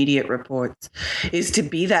your immediate reports, is to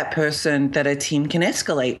be that person that a team can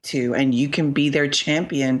escalate to, and you can be their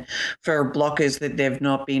champion for blockers that they've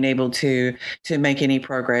not been able to make any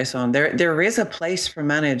progress on. There is a place for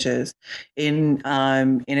managers in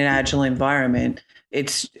an agile environment.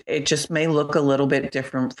 It just may look a little bit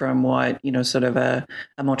different from what sort of a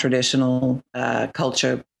more traditional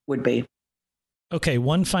culture would be. Okay,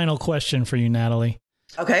 one final question for you, Natalie.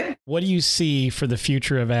 Okay. What do you see for the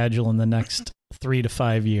future of Agile in the next 3 to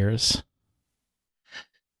 5 years?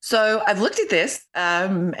 So I've looked at this,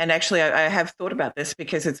 and actually I have thought about this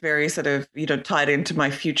because it's very sort of, tied into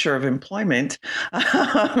my future of employment.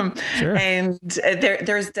 Sure. And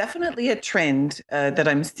there's definitely a trend that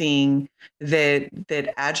I'm seeing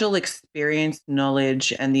that Agile experience,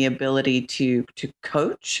 knowledge, and the ability to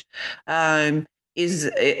coach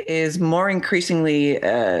is more increasingly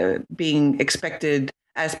being expected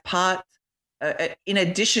as part in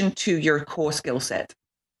addition to your core skill set.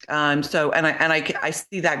 I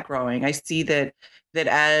see that growing. I see that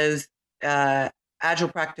as agile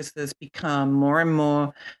practices become more and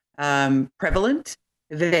more prevalent,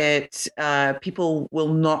 that people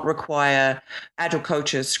will not require agile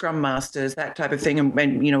coaches, scrum masters, that type of thing.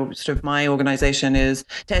 And sort of my organization is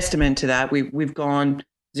testament to that. We've gone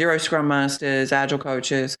 0 scrum masters, agile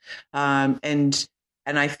coaches, and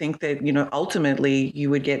I think that ultimately you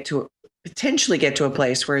would potentially get to a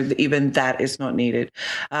place where even that is not needed.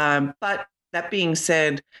 But that being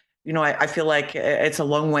said, I feel like it's a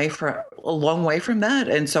long way from that,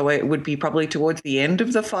 and so it would be probably towards the end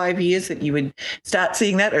of the 5 years that you would start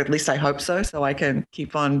seeing that, or at least I hope so I can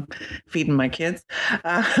keep on feeding my kids.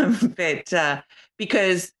 But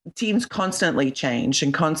because teams constantly change,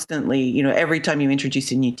 and constantly, every time you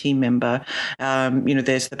introduce a new team member,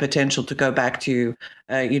 there's the potential to go back to,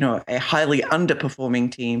 a highly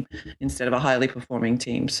underperforming team instead of a highly performing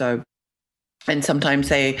team. So. And sometimes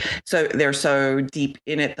they're so deep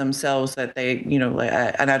in it themselves that they,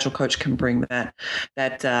 an agile coach can bring that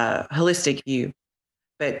holistic view.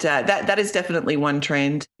 But that is definitely one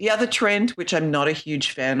trend. The other trend, which I'm not a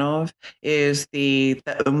huge fan of, is the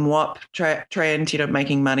MWOP trend,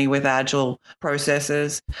 making money with agile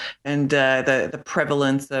processes, and the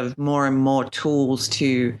prevalence of more and more tools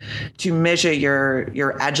to measure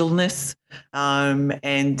your agileness, and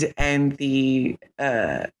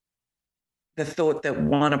the thought that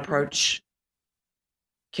one approach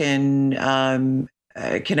can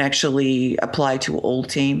actually apply to all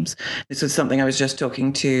teams. This was something I was just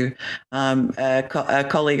talking to a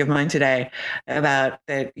colleague of mine today about,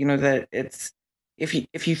 that that it's,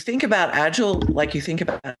 if you think about agile like you think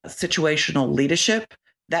about situational leadership,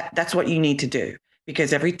 that's what you need to do.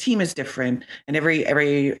 Because every team is different, and every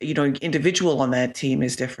individual on that team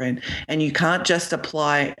is different, and you can't just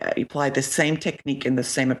apply the same technique and the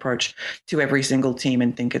same approach to every single team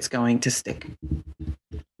and think it's going to stick.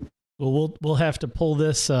 Well, we'll have to pull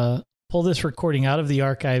this recording out of the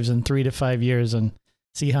archives in 3 to 5 years and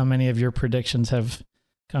see how many of your predictions have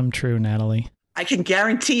come true, Natalie. I can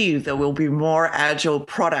guarantee you there will be more agile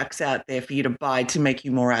products out there for you to buy to make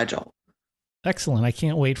you more agile. Excellent! I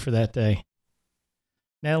can't wait for that day.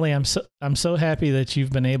 Natalie, I'm so happy that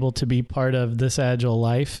you've been able to be part of This Agile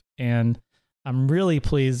Life, and I'm really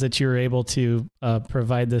pleased that you're able to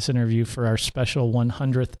provide this interview for our special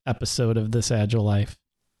 100th episode of This Agile Life.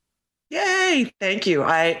 Yay! Thank you.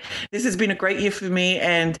 This has been a great year for me,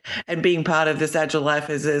 and being part of This Agile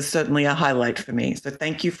Life is certainly a highlight for me. So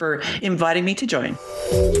thank you for inviting me to join.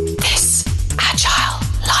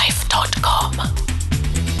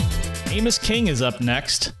 ThisAgileLife.com. Amos King is up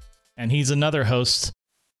next, and he's another host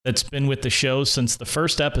that's been with the show since the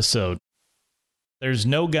first episode. There's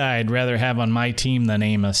no guy I'd rather have on my team than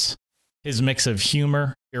Amos. His mix of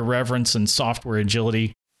humor, irreverence, and software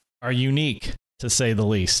agility are unique, to say the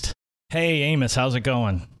least. Hey, Amos, how's it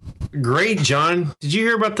going? Great, John. Did you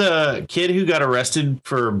hear about the kid who got arrested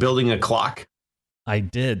for building a clock? I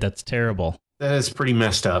did. That's terrible. That is pretty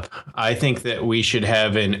messed up. I think that we should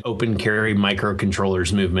have an open carry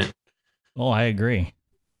microcontrollers movement. Oh, I agree.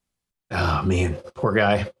 Oh, man. Poor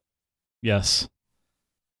guy. Yes.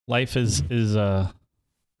 Life is a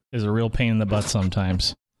real pain in the butt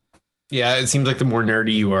sometimes. Yeah, it seems like the more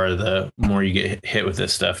nerdy you are, the more you get hit with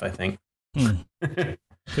this stuff, I think.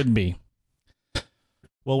 Could be.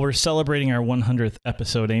 Well, we're celebrating our 100th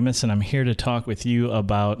episode, Amos, and I'm here to talk with you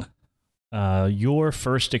about your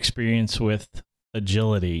first experience with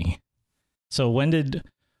agility. So when did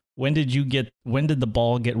the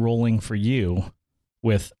ball get rolling for you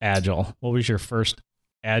with Agile? What was your first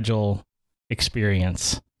Agile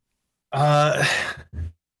experience? They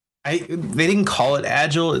didn't call it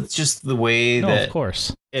Agile. It's just the way that, of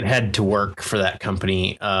course, it had to work for that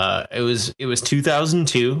company. It was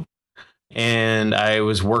 2002, and I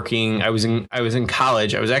was working. I was in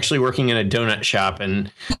college. I was actually working in a donut shop,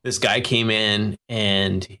 and this guy came in,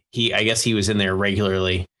 and I guess he was in there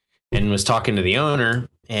regularly and was talking to the owner.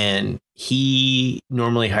 And he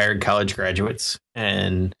normally hired college graduates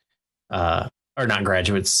or not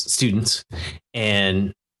graduates, students.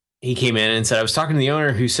 And he came in and said, I was talking to the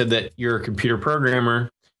owner, who said that you're a computer programmer.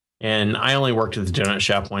 And I only worked at the donut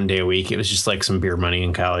shop 1 day a week. It was just like some beer money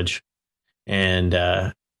in college.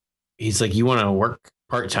 And he's like, you want to work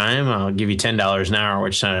part-time? I'll give you $10 an hour,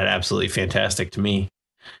 which sounded absolutely fantastic to me,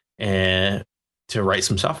 and to write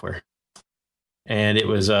some software. And it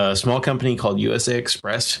was a small company called USA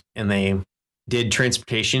Express, and they did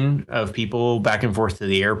transportation of people back and forth to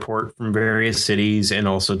the airport from various cities, and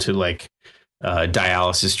also to like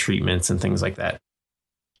dialysis treatments and things like that.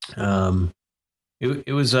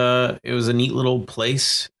 It was a neat little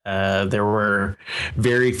place. There were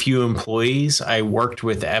very few employees. I worked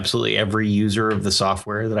with absolutely every user of the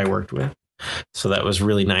software that I worked with. So that was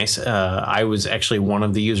really nice. I was actually one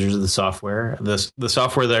of the users of the software. The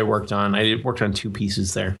software that I worked on, worked on two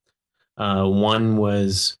pieces there. One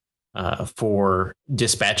was for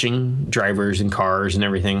dispatching drivers and cars and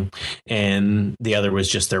everything, and the other was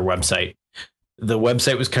just their website. The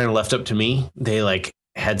website was kind of left up to me. They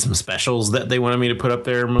had some specials that they wanted me to put up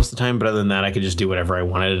there most of the time, but other than that, I could just do whatever I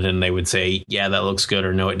wanted, and they would say, yeah, that looks good,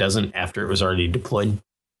 or no, it doesn't, after it was already deployed.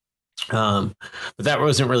 But that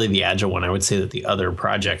wasn't really the Agile one. I would say that the other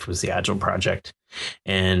project was the Agile project,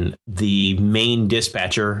 and the main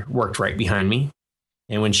dispatcher worked right behind me.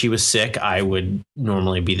 And when she was sick, I would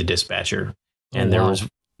normally be the dispatcher. And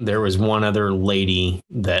there was one other lady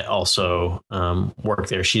that also worked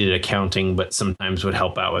there. She did accounting, but sometimes would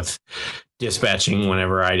help out with dispatching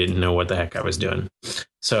whenever I didn't know what the heck I was doing.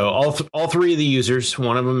 So all three of the users,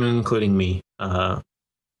 one of them including me,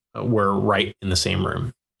 were right in the same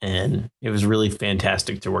room. And it was really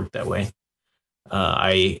fantastic to work that way.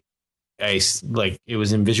 I it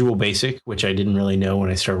was in Visual Basic, which I didn't really know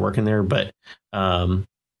when I started working there, but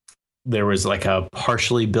there was a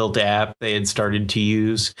partially built app they had started to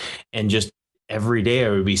use, and just every day I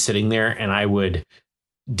would be sitting there and I would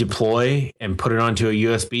deploy and put it onto a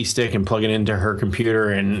USB stick and plug it into her computer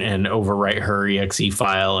and overwrite her exe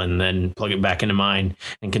file and then plug it back into mine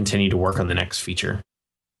and continue to work on the next feature.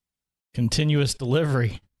 Continuous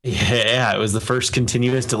delivery. Yeah, it was the first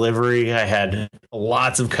continuous delivery. I had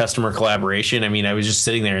lots of customer collaboration. I mean, I was just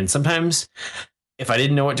sitting there, and sometimes if I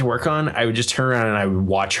didn't know what to work on, I would just turn around and I would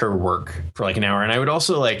watch her work for an hour. And I would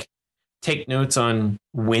also take notes on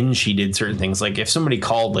when she did certain things. Like if somebody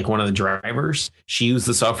called one of the drivers, she used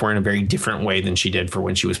the software in a very different way than she did for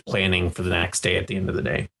when she was planning for the next day at the end of the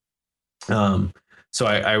day. So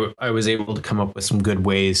I was able to come up with some good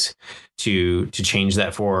ways to change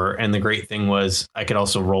that for her. And the great thing was I could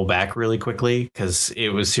also roll back really quickly because it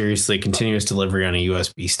was seriously continuous delivery on a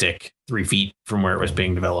USB stick 3 feet from where it was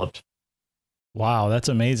being developed. Wow, that's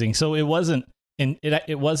amazing. So it wasn't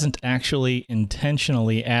actually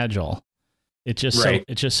intentionally agile. It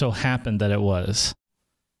just so happened that it was.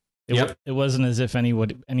 It wasn't as if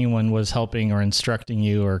anyone was helping or instructing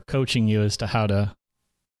you or coaching you as to how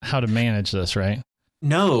to manage this, right?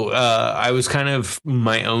 No, I was kind of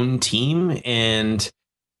my own team, and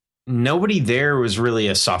nobody there was really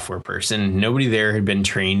a software person. Nobody there had been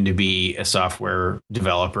trained to be a software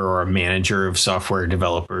developer or a manager of software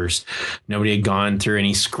developers. Nobody had gone through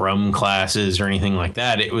any Scrum classes or anything like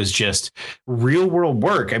that. It was just real world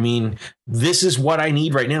work. I mean, this is what I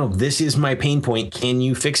need right now. This is my pain point. Can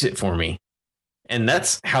you fix it for me? And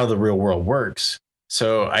that's how the real world works.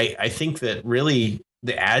 So I think that really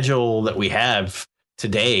the Agile that we have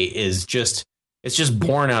today is just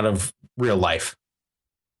born out of real life.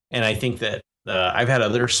 And I think that I've had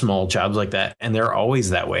other small jobs like that, and they're always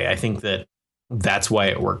that way. I think that that's why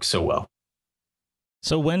it works so well.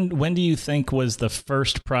 So when do you think was the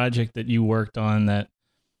first project that you worked on that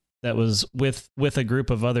was with a group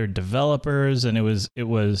of other developers? And it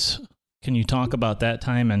was can you talk about that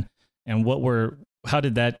time and how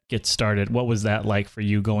did that get started? What was that like for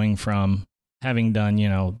you, going from having done,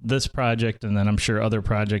 this project and then I'm sure other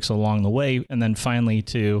projects along the way, and then finally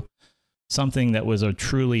to something that was a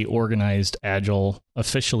truly organized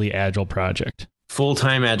officially agile project?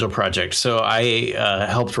 Full-time agile project. So I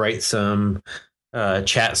helped write some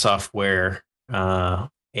chat software,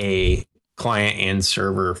 a client and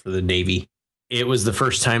server for the Navy. It was the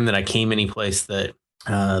first time that I came any place that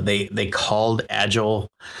they called agile.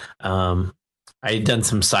 I had done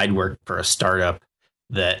some side work for a startup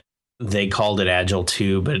that they called it agile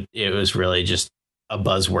too, but it was really just a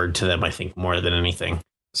buzzword to them, I think, more than anything.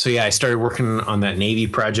 So yeah, I started working on that Navy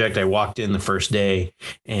project. I walked in the first day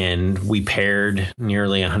and we paired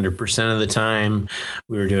nearly 100% of the time.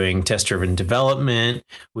 We were doing test-driven development.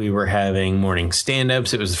 We were having morning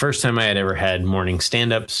stand-ups. It was the first time I had ever had morning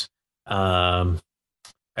stand-ups. I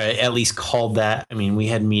at least called that. I mean, we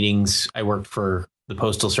had meetings. I worked for the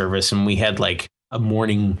Postal Service and we had a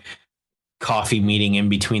morning coffee meeting in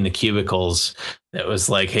between the cubicles that was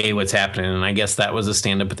hey, what's happening? And I guess that was a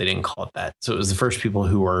stand-up, but they didn't call it that. So it was the first people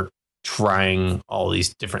who were trying all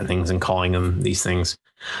these different things and calling them these things.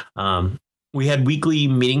 We had weekly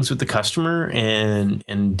meetings with the customer and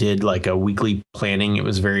did a weekly planning. It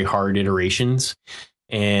was very hard iterations.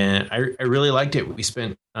 And I really liked it. We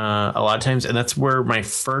spent a lot of times, and that's where my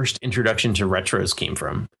first introduction to retros came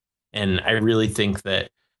from. And I really think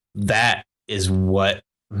that is what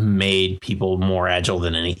made people more agile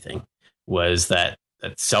than anything, was that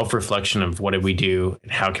that self-reflection of what did we do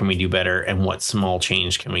and how can we do better and what small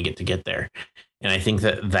change can we get there. And I think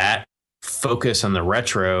that focus on the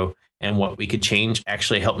retro and what we could change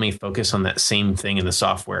actually helped me focus on that same thing in the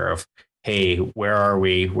software of, hey, where are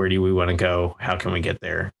we? Where do we want to go? How can we get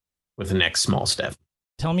there with the next small step?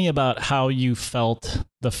 Tell me about how you felt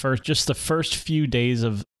the first few days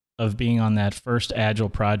of being on that first Agile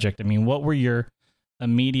project. I mean, what were your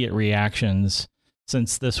immediate reactions?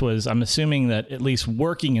 Since this was, I'm assuming that at least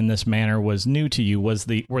working in this manner was new to you. Were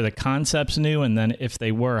the concepts new? And then if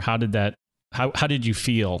they were, how did you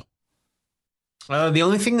feel? The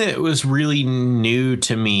only thing that was really new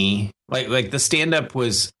to me, like the stand-up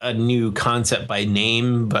was a new concept by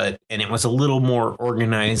name, and it was a little more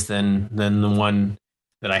organized than the one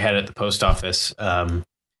that I had at the post office.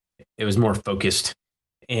 It was more focused,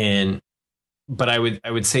 but I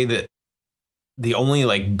would say that the only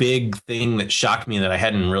like big thing that shocked me that I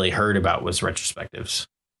hadn't really heard about was retrospectives.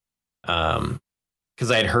 Because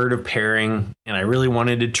I had heard of pairing and I really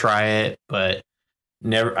wanted to try it, but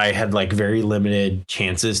I had like very limited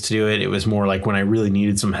chances to do it. It was more like when I really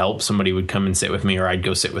needed some help, somebody would come and sit with me, or I'd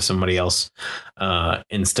go sit with somebody else,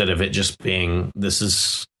 instead of it just being, this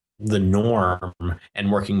is the norm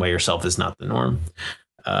and working by yourself is not the norm.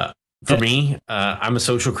 For me, I'm a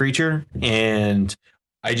social creature and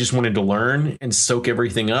I just wanted to learn and soak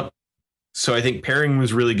everything up. So I think pairing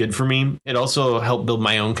was really good for me. It also helped build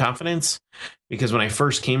my own confidence, because when I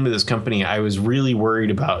first came to this company, I was really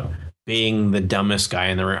worried about being the dumbest guy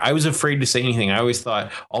in the room. I was afraid to say anything. I always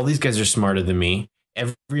thought all these guys are smarter than me.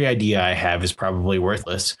 Every idea I have is probably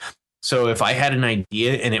worthless. So if I had an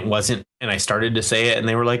idea and it wasn't, and I started to say it and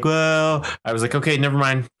they were like, well, I was like, okay, never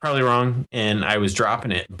mind, probably wrong. And I was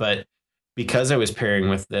dropping it. But because I was pairing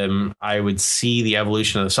with them, I would see the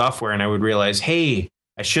evolution of the software and I would realize, hey,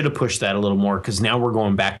 I should have pushed that a little more, because now we're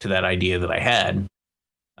going back to that idea that I had.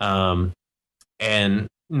 And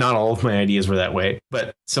not all of my ideas were that way,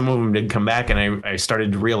 but some of them did come back, and I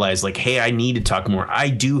started to realize, like, hey, I need to talk more. I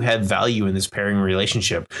do have value in this pairing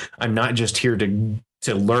relationship. I'm not just here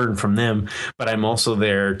to learn from them, but I'm also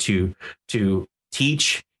there to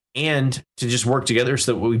teach and to just work together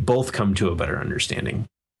so that we both come to a better understanding.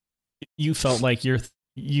 You felt like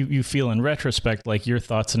you feel in retrospect like your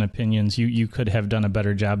thoughts and opinions, you could have done a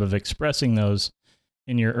better job of expressing those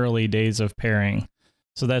in your early days of pairing.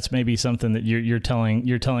 So that's maybe something that you're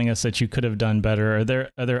telling us that you could have done better. Are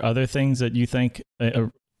there other things that you think,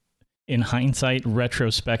 in hindsight,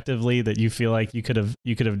 retrospectively, that you feel like you could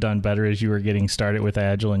have done better as you were getting started with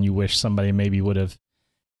Agile, and you wish somebody maybe would have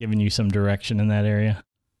given you some direction in that area?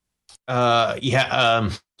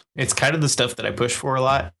 It's kind of the stuff that I push for a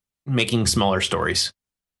lot. Making smaller stories.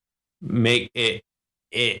 It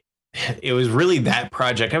was really that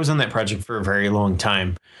project. I was on that project for a very long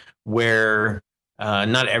time, where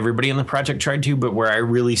not everybody in the project tried to, but where I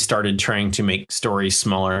really started trying to make stories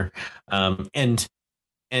smaller. And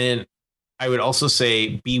I would also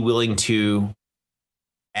say be willing to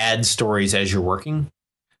add stories as you're working.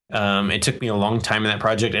 It took me a long time in that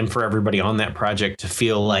project, and for everybody on that project to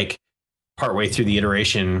feel like partway through the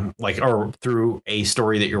iteration, or through a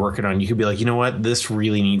story that you're working on, you could be like, you know what, this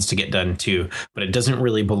really needs to get done too, but it doesn't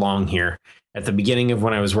really belong here. At the beginning of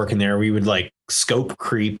when I was working there, we would like scope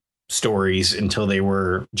creep stories until they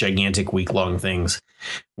were gigantic week-long things,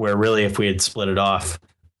 where really if we had split it off,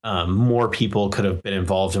 more people could have been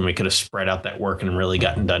involved and we could have spread out that work and really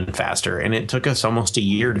gotten done faster. And it took us almost a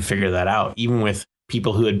year to figure that out, even with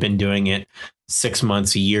people who had been doing it 6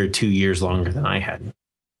 months, a year, 2 years longer than I had.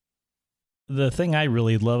 The thing I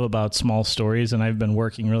really love about small stories, and I've been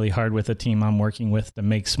working really hard with a team I'm working with to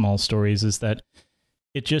make small stories, is that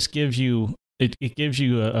it just gives you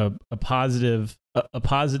a positive. I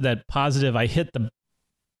hit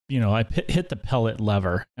the pellet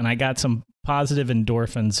lever, and I got some positive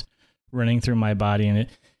endorphins running through my body, and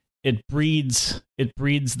it breeds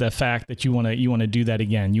the fact that you want to do that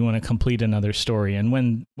again. You want to complete another story, and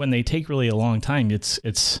when they take really a long time,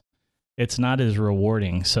 it's not as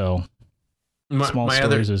rewarding. So small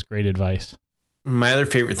stories is great advice. My other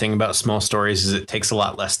favorite thing about small stories is it takes a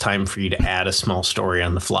lot less time for you to add a small story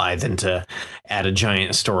on the fly than to add a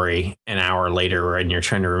giant story an hour later and you're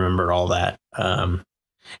trying to remember all that.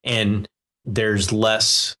 And there's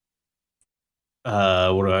less,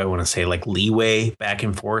 what do I want to say, like leeway back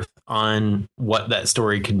and forth on what that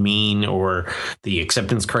story could mean, or the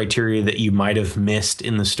acceptance criteria that you might have missed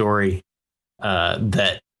in the story,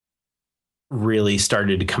 that really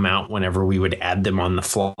started to come out whenever we would add them on the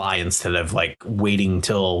fly, instead of like waiting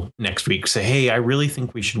till next week, say, hey, I really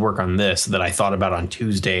think we should work on this that I thought about on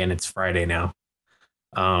Tuesday and it's Friday now.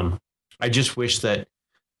 I just wish that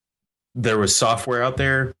there was software out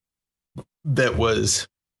there that was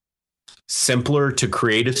simpler to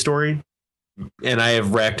create a story. And I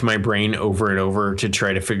have racked my brain over and over to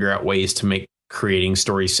try to figure out ways to make creating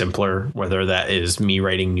stories simpler, whether that is me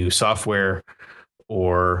writing new software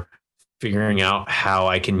or figuring out how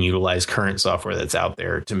I can utilize current software that's out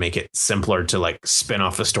there to make it simpler to like spin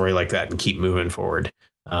off a story like that and keep moving forward.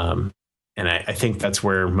 And I think that's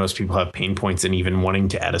where most people have pain points in even wanting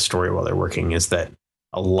to add a story while they're working, is that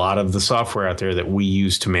a lot of the software out there that we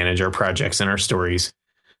use to manage our projects and our stories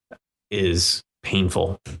is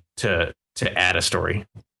painful to add a story.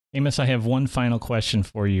 Amos, I have one final question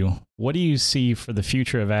for you. What do you see for the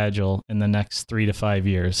future of Agile in the next 3 to 5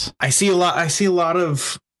 years? I see a lot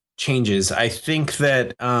of changes. I think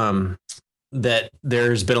that that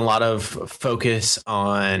there's been a lot of focus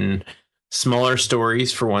on smaller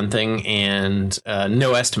stories for one thing, and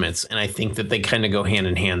no estimates. And I think that they kind of go hand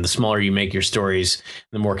in hand. The smaller you make your stories,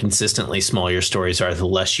 the more consistently small your stories are, the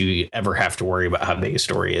less you ever have to worry about how big a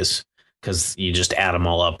story is, because you just add them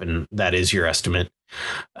all up and that is your estimate.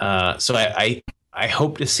 So I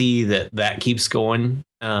hope to see that keeps going,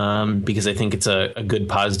 because I think it's a good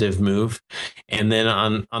positive move. And then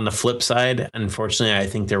on the flip side, unfortunately, I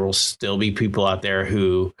think there will still be people out there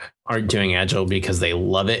who aren't doing Agile because they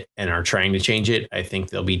love it and are trying to change it. I think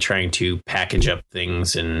they'll be trying to package up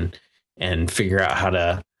things and figure out how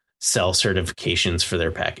to sell certifications for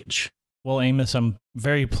their package. Well, Amos, I'm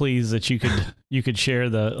very pleased that you could share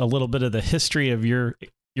a little bit of the history of your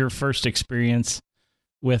first experience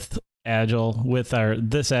with Agile, with our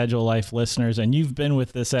This Agile Life listeners. And you've been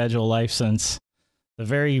with This Agile Life since the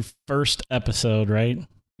very first episode, right?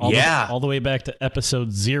 All the way back to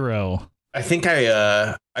episode 0. I think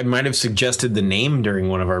I might have suggested the name during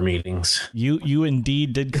one of our meetings. You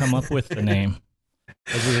indeed did come up with the name.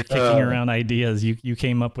 As we were kicking around ideas, you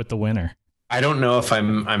came up with the winner. I don't know if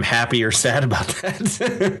I'm happy or sad about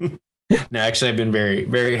that. No, actually, I've been very,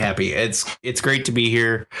 very happy. It's great to be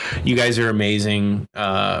here. You guys are amazing.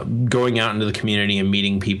 Going out into the community and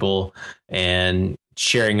meeting people and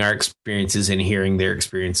sharing our experiences and hearing their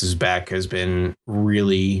experiences back has been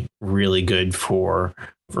really, really good for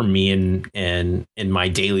me and in my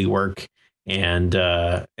daily work, and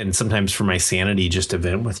sometimes for my sanity just to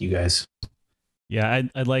vent with you guys. Yeah,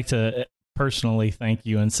 I'd like to personally thank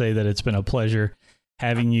you and say that it's been a pleasure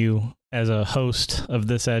having you as a host of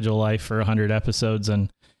This Agile Life for 100 episodes,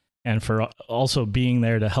 and for also being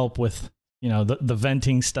there to help with, the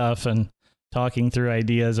venting stuff and talking through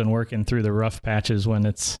ideas and working through the rough patches when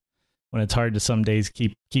it's hard to some days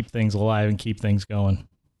keep things alive and keep things going.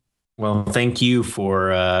 Well, thank you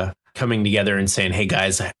for coming together and saying, hey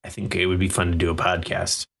guys, I think it would be fun to do a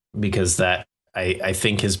podcast, because that I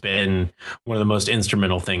think has been one of the most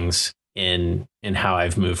instrumental things in how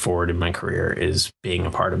I've moved forward in my career, is being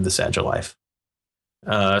a part of This Agile Life.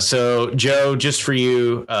 So Joe, just for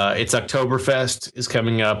you, it's Oktoberfest is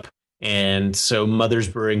coming up. And so Mother's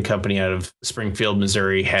Brewing Company out of Springfield,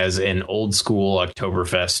 Missouri has an old school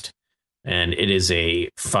Oktoberfest, and it is a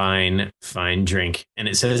fine, fine drink. And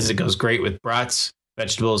it says it goes great with brats,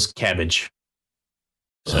 vegetables, cabbage.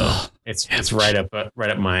 So it's right up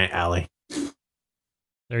my alley.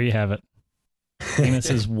 There you have it.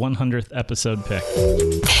 Amos's 100th episode pick.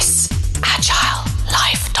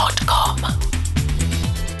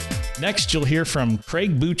 ThisAgileLife.com. Next, you'll hear from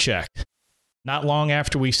Craig Buchek. Not long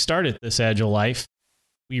after we started This Agile Life,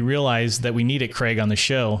 we realized that we needed Craig on the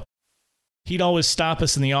show. He'd always stop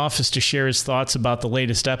us in the office to share his thoughts about the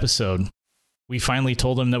latest episode. We finally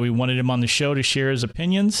told him that we wanted him on the show to share his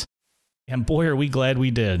opinions, and boy, are we glad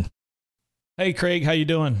we did. Hey, Craig, how you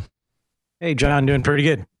doing? Hey, John, doing pretty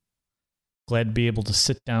good. Glad to be able to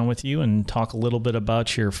sit down with you and talk a little bit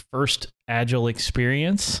about your first Agile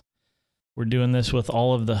experience. We're doing this with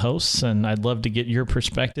all of the hosts, and I'd love to get your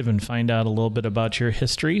perspective and find out a little bit about your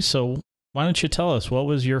history. So why don't you tell us, what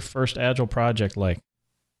was your first Agile project like?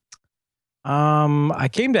 I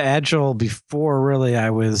came to Agile before really I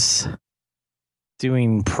was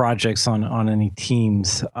doing projects on any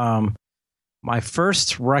teams. My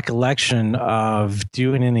first recollection of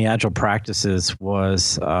doing any Agile practices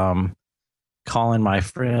was calling my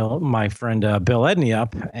friend Bill Edney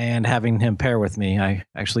up and having him pair with me. I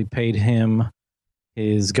actually paid him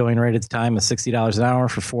his going rate at the time of $60 an hour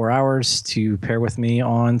for 4 hours to pair with me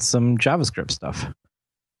on some JavaScript stuff.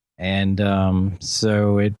 And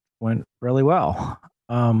so it went really well.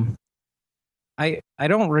 I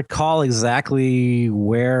don't recall exactly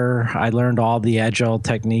where I learned all the Agile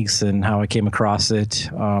techniques and how I came across it.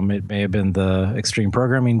 It may have been the extreme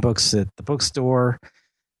programming books at the bookstore.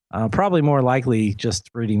 Probably more likely just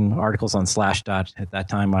reading articles on Slashdot. At that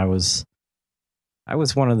time, I was I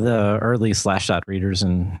was one of the early Slashdot readers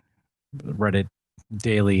and read it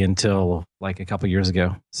daily until like a couple years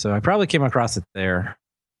ago. So I probably came across it there.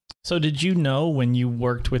 So did you know when you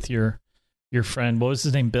worked with your friend, what was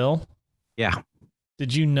his name, Bill? Yeah.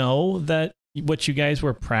 Did you know that what you guys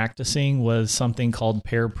were practicing was something called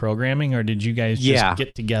pair programming, or did you guys just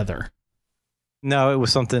get together? No, it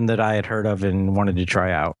was something that I had heard of and wanted to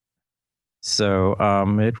try out. So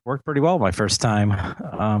it worked pretty well my first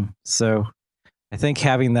time. So I think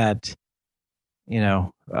having that,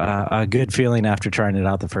 a good feeling after trying it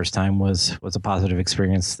out the first time was a positive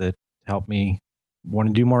experience that helped me want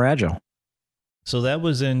to do more Agile. So that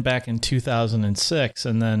was back in 2006.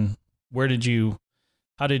 And then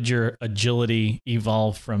how did your agility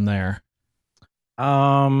evolve from there?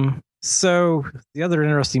 So the other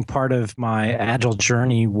interesting part of my Agile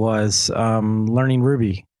journey was learning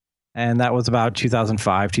Ruby. And that was about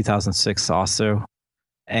 2005, 2006 also.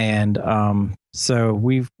 And so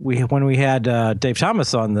when we had Dave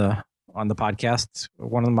Thomas on the podcast,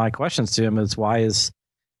 one of my questions to him is, why is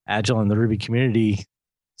Agile and the Ruby community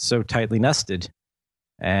so tightly nested?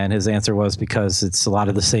 And his answer was, because it's a lot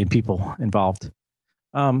of the same people involved.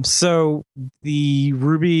 So the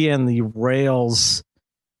Ruby and the Rails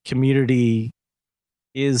community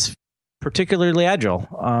is particularly Agile.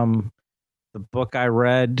 The book I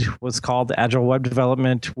read was called Agile Web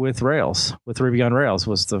Development with Rails, with Ruby on Rails,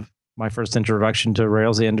 was my first introduction to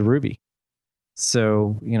Rails and to Ruby.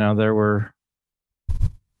 So, they were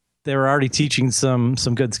already teaching some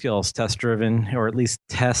good skills, test driven, or at least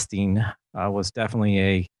testing was definitely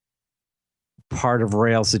a part of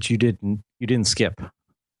Rails that you didn't skip.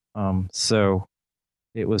 So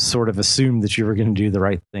it was sort of assumed that you were going to do the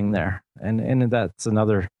right thing there. And that's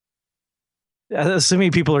another,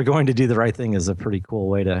 assuming people are going to do the right thing is a pretty cool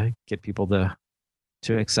way to get people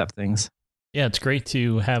to accept things. Yeah, it's great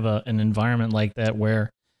to have an environment like that where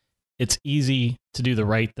it's easy to do the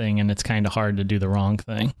right thing and it's kind of hard to do the wrong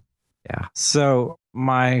thing. Yeah. So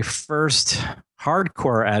my first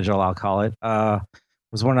hardcore Agile, I'll call it,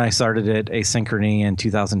 was when I started at Asynchrony in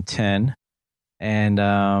 2010.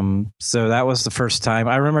 And so that was the first time.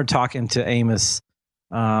 I remember talking to Amos.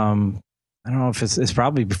 I don't know if it's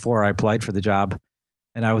probably before I applied for the job.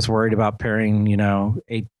 And I was worried about pairing,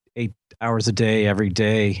 8 hours a day, every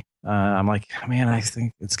day. I'm like, man, I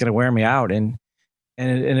think it's going to wear me out. And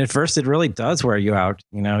at first it really does wear you out.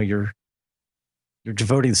 You're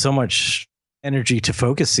devoting so much energy to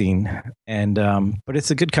focusing, and but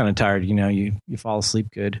it's a good kind of tired. You fall asleep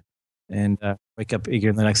good and wake up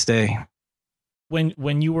eager the next day.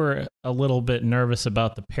 When you were a little bit nervous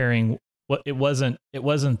about the pairing, it wasn't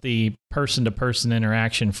the person to person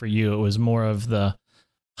interaction for you. It was more of the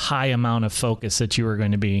high amount of focus that you were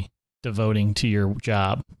going to be devoting to your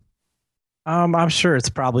job. I'm sure it's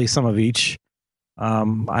probably some of each.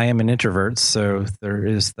 I am an introvert, so there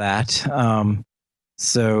is that.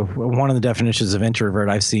 So one of the definitions of introvert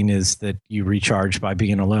I've seen is that you recharge by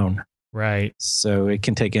being alone. Right. So it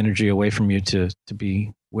can take energy away from you to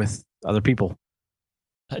be with other people.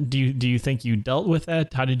 Do you think you dealt with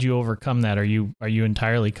that? How did you overcome that? Are you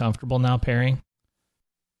entirely comfortable now pairing?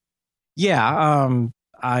 Yeah,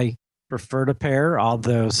 I prefer to pair,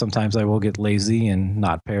 although sometimes I will get lazy and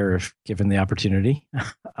not pair if given the opportunity.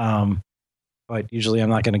 But usually I'm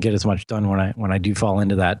not going to get as much done when I do fall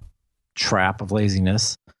into that trap of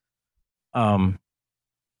laziness. So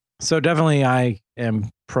definitely I am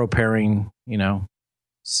pro pairing,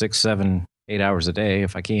 6, 7, 8 hours a day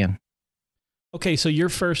if I can. Okay, so your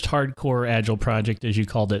first hardcore Agile project, as you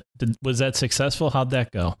called it, was that successful? How'd that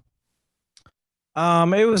go?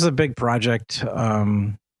 It was a big project.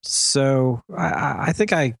 So I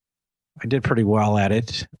think I did pretty well at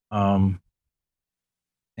it.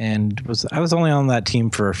 And I was only on that team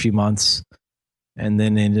for a few months, and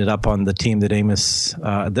then ended up on the team that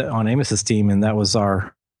on Amos's team, and that was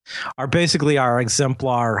our basically our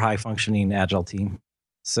exemplar high functioning Agile team.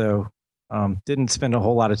 So didn't spend a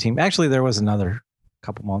whole lot of time. Actually, there was another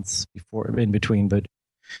couple months in between, but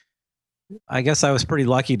I guess I was pretty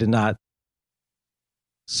lucky to not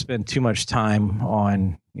spend too much time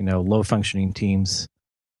on low functioning teams,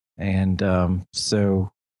 and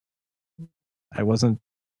so I wasn't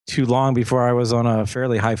too long before I was on a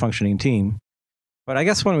fairly high functioning team. But I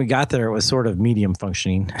guess when we got there, it was sort of medium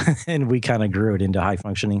functioning, and we kind of grew it into high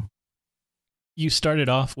functioning. You started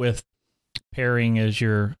off with pairing as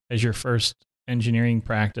your first engineering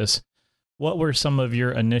practice. What were some of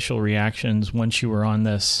your initial reactions once you were on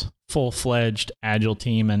this full-fledged Agile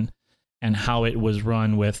team, and how it was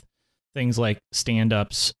run with things like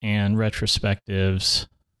stand-ups and retrospectives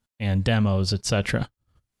and demos, etc.?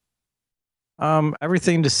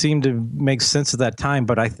 Everything just seemed to make sense at that time,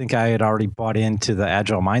 but I think I had already bought into the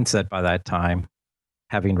agile mindset by that time,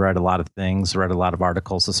 having read a lot of things, read a lot of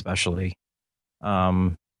articles, especially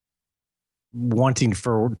wanting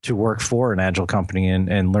to work for an agile company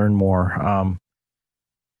and learn more.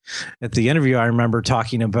 At the interview, I remember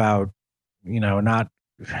talking about, not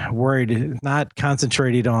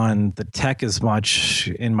concentrated on the tech as much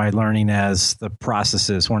in my learning as the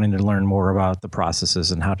processes, wanting to learn more about the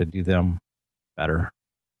processes and how to do them better.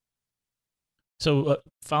 So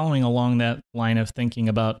following along that line of thinking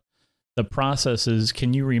about the processes,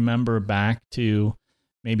 can you remember back to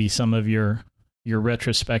maybe some of your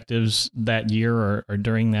retrospectives that year or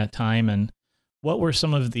during that time? And what were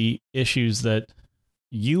some of the issues that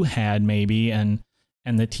you had maybe and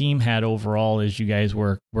the team had overall as you guys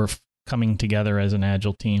were coming together as an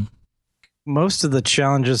agile team? Most of the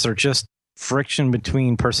challenges are just friction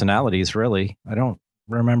between personalities, really. I don't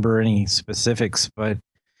remember any specifics, but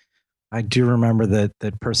I do remember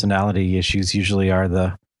that personality issues usually are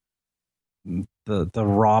the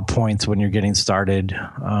raw points when you're getting started.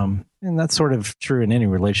 And that's sort of true in any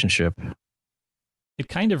relationship. It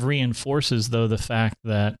kind of reinforces, though, the fact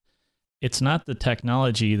that it's not the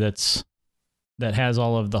technology that has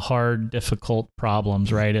all of the hard, difficult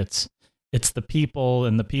problems, right? It's the people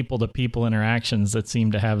and the people-to-people interactions that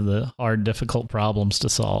seem to have the hard, difficult problems to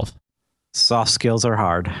solve. Soft skills are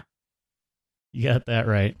hard. You got that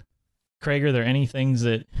right. Craig, are there any things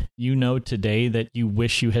that you know today that you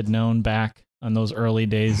wish you had known back on those early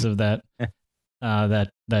days of that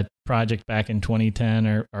that project back in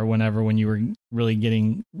 2010 or whenever, when you were really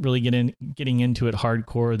getting into it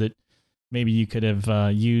hardcore, that maybe you could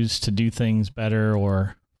have used to do things better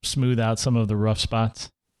or smooth out some of the rough spots?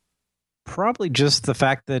 Probably just the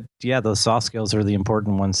fact that, those soft skills are the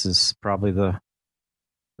important ones is probably the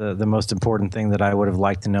most important thing that I would have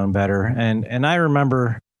liked to known better. And I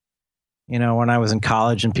remember, when I was in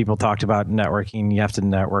college and people talked about networking, you have to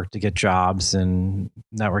network to get jobs and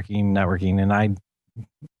networking. And I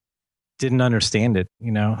didn't understand it,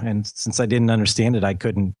 and since I didn't understand it, I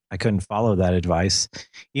couldn't follow that advice.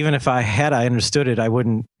 Even if I understood it, I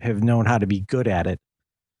wouldn't have known how to be good at it.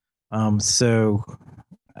 So,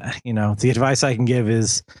 the advice I can give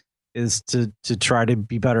is to try to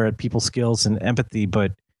be better at people skills and empathy.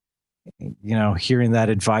 But, hearing that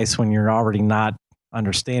advice when you're already not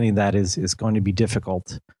understanding that is going to be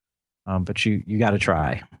difficult. But you got to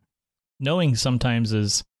try. Knowing sometimes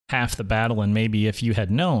is half the battle. And maybe if you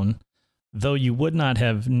had known, though you would not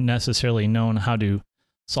have necessarily known how to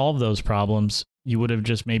solve those problems, you would have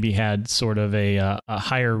just maybe had sort of a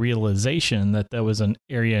higher realization that there was an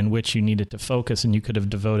area in which you needed to focus, and you could have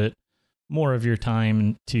devoted more of your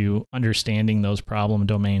time to understanding those problem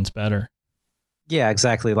domains better. Yeah,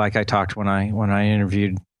 exactly. Like I talked when I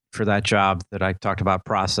interviewed for that job, that I talked about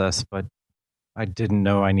process, but I didn't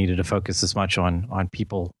know I needed to focus as much on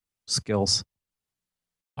people skills.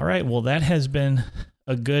 All right. Well, that has been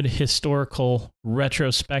a good historical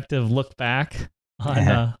retrospective look back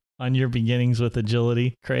on your beginnings with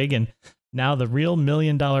agility, Craig. And now the real $1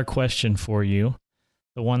 million question for you,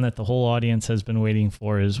 the one that the whole audience has been waiting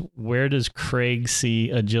for, is where does Craig see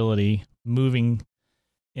agility moving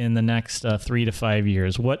in the next 3 to 5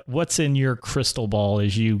 years? What's in your crystal ball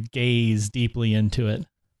as you gaze deeply into it?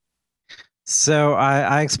 So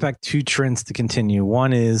I expect two trends to continue.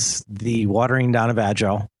 One is the watering down of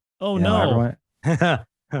Agile. Oh, no.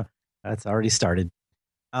 That's already started.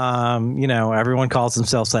 Everyone calls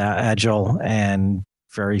themselves Agile, and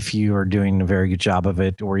very few are doing a very good job of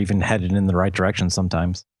it, or even headed in the right direction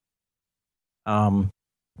sometimes.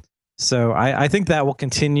 So I think that will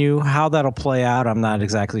continue. How that'll play out, I'm not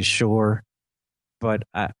exactly sure, but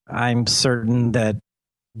I'm certain that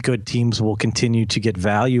good teams will continue to get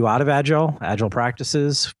value out of Agile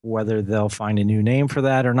practices. Whether they'll find a new name for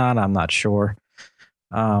that or not, I'm not sure.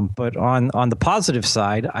 But on the positive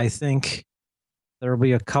side, I think there will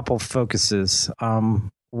be a couple focuses.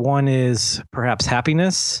 One is perhaps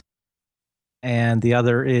happiness, and the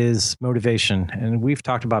other is motivation. And we've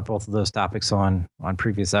talked about both of those topics on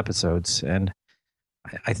previous episodes. And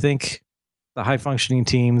I think the high functioning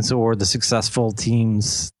teams, or the successful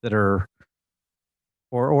teams that are,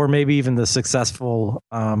 or maybe even the successful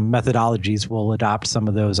methodologies, will adopt some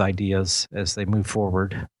of those ideas as they move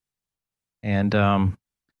forward. And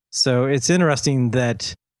so it's interesting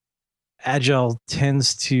that Agile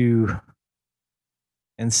tends to,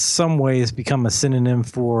 in some ways, become a synonym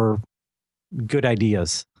for good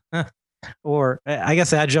ideas. Or I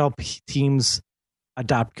guess Agile teams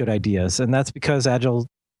adopt good ideas. And that's because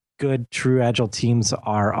true Agile teams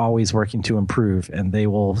are always working to improve, and they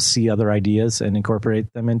will see other ideas and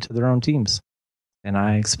incorporate them into their own teams. And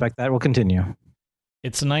I expect that will continue.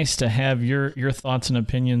 It's nice to have your thoughts and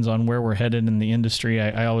opinions on where we're headed in the industry.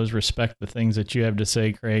 I always respect the things that you have to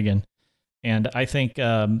say, Craig, and I think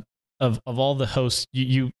of all the hosts,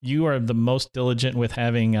 you are the most diligent with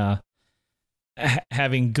having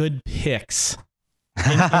good picks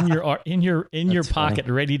in your pocket,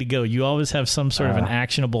 ready to go. You always have some sort of an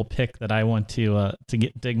actionable pick that I want to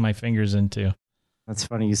dig my fingers into. That's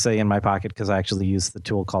funny you say in my pocket, because I actually use the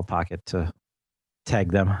tool called Pocket to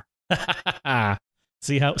tag them.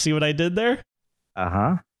 See what I did there?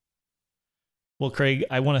 Uh-huh. Well, Craig,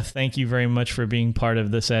 I want to thank you very much for being part of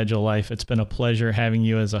This Agile Life. It's been a pleasure having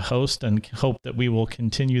you as a host, and hope that we will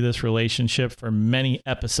continue this relationship for many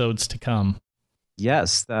episodes to come.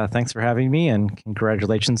 Yes, thanks for having me, and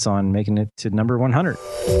congratulations on making it to number 100.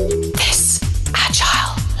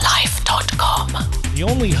 ThisAgileLife.com. The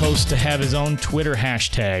only host to have his own Twitter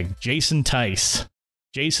hashtag, Jason Tice.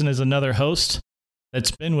 Jason is another host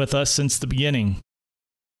that's been with us since the beginning.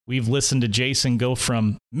 We've listened to Jason go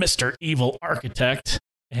from Mr. Evil Architect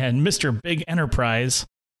and Mr. Big Enterprise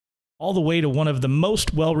all the way to one of the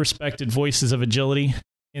most well-respected voices of agility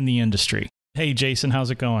in the industry. Hey, Jason, how's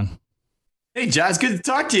it going? Hey, John, it's good to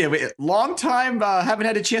talk to you. Long time, haven't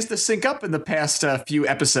had a chance to sync up in the past few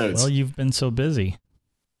episodes. Well, you've been so busy.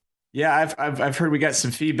 Yeah, I've heard we got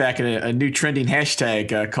some feedback in a new trending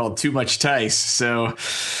hashtag called Too Much Tice. So,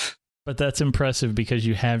 but that's impressive because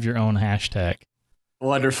you have your own hashtag.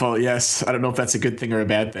 Wonderful. Yes, I don't know if that's a good thing or a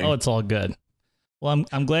bad thing. Oh, it's all good. Well,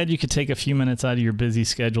 I'm glad you could take a few minutes out of your busy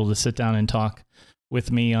schedule to sit down and talk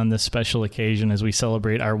with me on this special occasion as we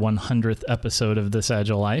celebrate our 100th episode of This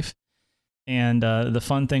Agile Life. And the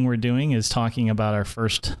fun thing we're doing is talking about our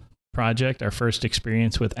first project, our first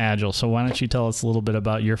experience with Agile. So why don't you tell us a little bit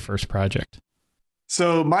about your first project?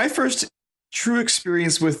 So my first true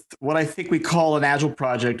experience with what I think we call an Agile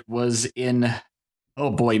project was in, oh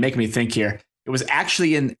boy, make me think here. It was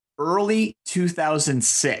actually in early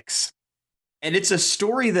 2006. And it's a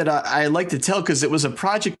story that I like to tell because it was a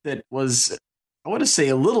project that was, I want to say,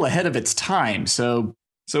 a little ahead of its time. So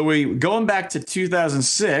we going back to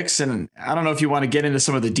 2006, and I don't know if you want to get into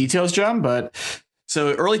some of the details, John, but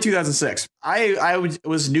so early 2006, I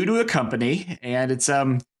was new to a company, and it's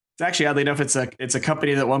actually, oddly enough, it's a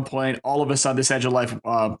company that at one point all of us on This Agile Life,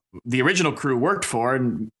 the original crew, worked for.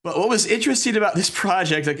 But what was interesting about this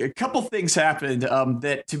project, like a couple things happened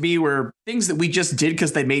that to me were things that we just did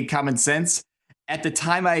because they made common sense. At the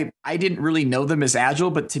time, I didn't really know them as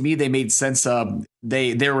Agile, but to me they made sense.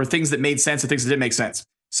 There were things that made sense and things that didn't make sense.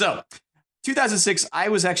 So 2006, I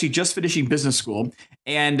was actually just finishing business school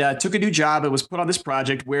and took a new job and was put on this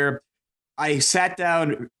project where I sat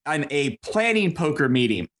down on a planning poker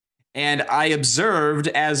meeting. And I observed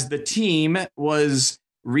as the team was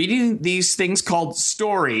reading these things called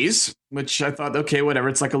stories, which I thought, okay, whatever,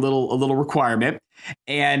 it's like a little requirement.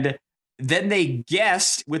 And then they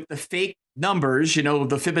guessed with the fake numbers, the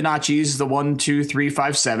Fibonacci's, the 1, 2, 3,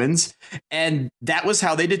 5, 7s. And that was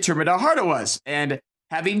how they determined how hard it was. And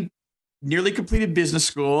having nearly completed business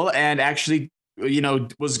school and actually, did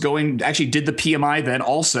the PMI then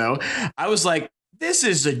also, I was like, this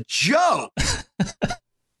is a joke.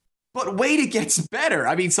 But wait, it gets better.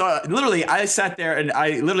 I mean, so literally I sat there and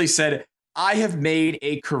I literally said, I have made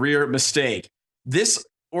a career mistake. This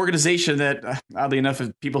organization that, oddly enough,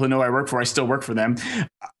 people who know I work for, I still work for them.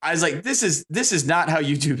 I was like, this is not how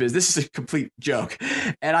YouTube is. This is a complete joke.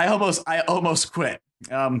 And I almost quit.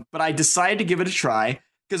 But I decided to give it a try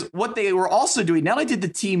because what they were also doing, not only did the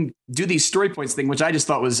team do these story points thing, which I just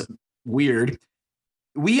thought was weird,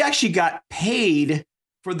 we actually got paid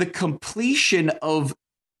for the completion of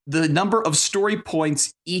the number of story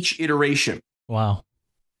points each iteration. Wow.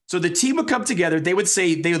 So the team would come together. They would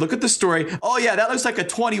look at the story. Oh, yeah, that looks like a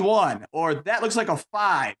 21 or that looks like a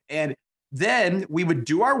 5. And then we would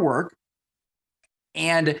do our work.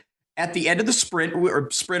 And at the end of the sprint,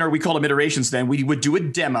 or we call them iterations then, we would do a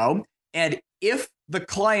demo. And if the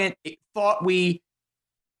client thought we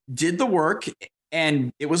did the work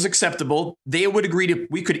and it was acceptable, they would agree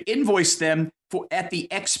we could invoice them at the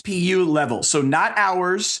XPU level. So not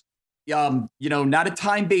hours, not a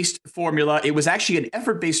time-based formula. It was actually an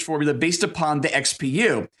effort-based formula based upon the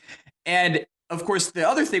XPU. And of course, the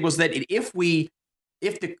other thing was that if the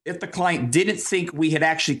client didn't think we had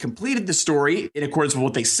actually completed the story in accordance with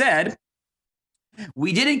what they said,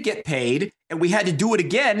 we didn't get paid and we had to do it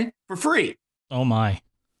again for free. Oh my.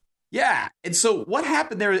 Yeah. And so what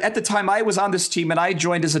happened there at the time, I was on this team and I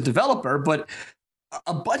joined as a developer, but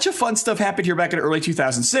a bunch of fun stuff happened here back in early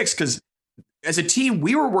 2006 because as a team,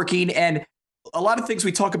 we were working and a lot of things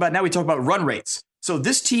we talk about now, we talk about run rates. So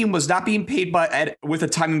this team was not being paid with a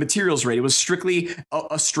time and materials rate. It was strictly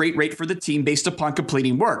a straight rate for the team based upon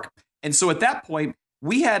completing work. And so at that point,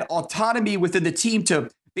 we had autonomy within the team to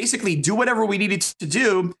basically do whatever we needed to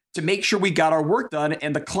do to make sure we got our work done,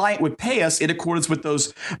 and the client would pay us in accordance with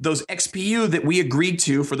those XPU that we agreed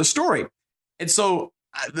to for the story. And so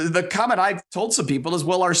the comment I've told some people is,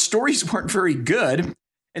 well, our stories weren't very good.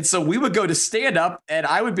 And so we would go to stand up and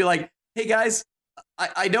I would be like, hey guys,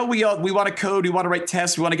 I know we want to code, we want to write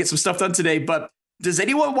tests, we want to get some stuff done today, but does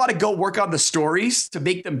anyone want to go work on the stories to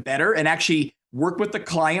make them better and actually work with the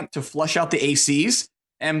client to flush out the ACs?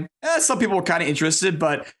 And some people were kind of interested,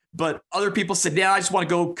 but other people said, yeah, I just want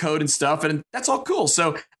to go code and stuff. And that's all cool.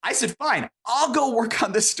 So I said, fine, I'll go work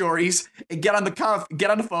on the stories and get on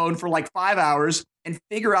the phone for like 5 hours and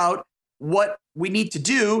figure out what we need to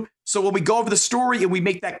do. So when we go over the story and we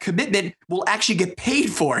make that commitment, we'll actually get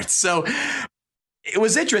paid for it. So it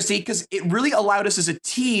was interesting because it really allowed us as a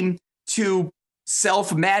team to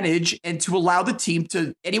self-manage and to allow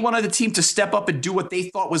anyone on the team to step up and do what they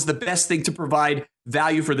thought was the best thing to provide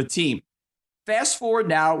value for the team. Fast forward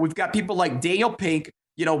now, we've got people like Daniel Pink,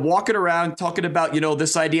 walking around talking about,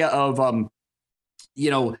 this idea of,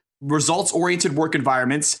 results-oriented work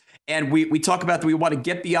environments. And we talk about that we want to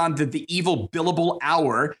get beyond the evil billable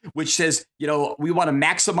hour, which says, we want to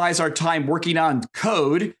maximize our time working on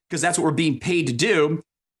code because that's what we're being paid to do.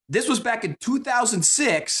 This was back in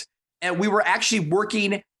 2006, and we were actually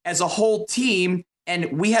working as a whole team,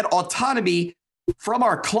 and we had autonomy from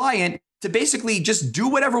our client to basically just do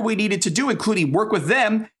whatever we needed to do, including work with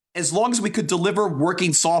them, as long as we could deliver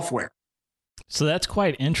working software. So that's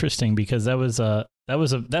quite interesting because first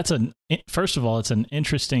of all, it's an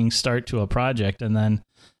interesting start to a project. And then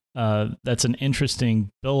that's an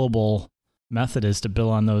interesting billable method is to bill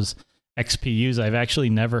on those XPUs. I've actually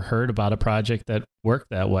never heard about a project that worked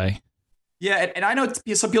that way. Yeah, and I know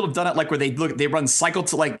some people have done it like where they run cycle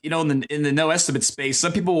to like, in the no estimate space,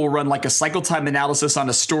 some people will run like a cycle time analysis on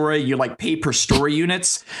a story. You like pay per story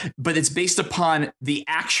units, but it's based upon the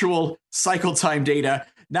actual cycle time data,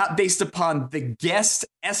 not based upon the guessed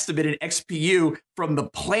estimate in XPU from the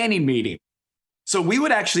planning meeting. So we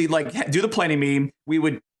would actually do the planning meeting. We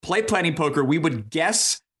would play planning poker. We would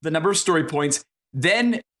guess the number of story points.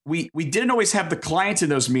 Then we didn't always have the clients in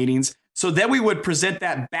those meetings. So then we would present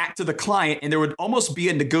that back to the client and there would almost be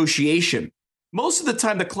a negotiation. Most of the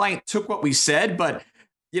time the client took what we said, but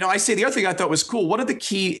I say the other thing I thought was cool. One of the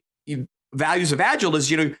key values of Agile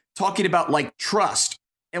is, talking about like trust.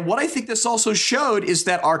 And what I think this also showed is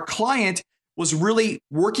that our client was really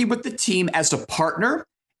working with the team as a partner,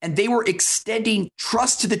 and they were extending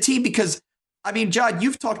trust to the team because, John,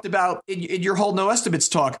 you've talked about in your whole no estimates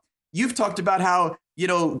talk, you've talked about how,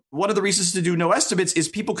 one of the reasons to do no estimates is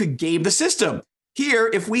people could game the system. Here,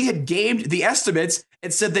 if we had gamed the estimates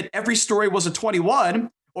and said that every story was a 21,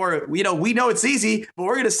 or, we know it's easy, but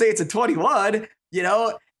we're going to say it's a 21,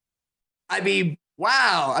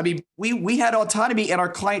 wow. We had autonomy and our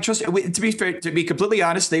client trust. To be fair, to be completely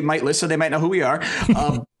honest, they might listen. They might know who we are.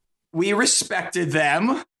 We respected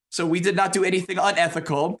them. So we did not do anything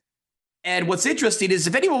unethical. And what's interesting is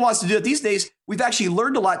if anyone wants to do it these days, we've actually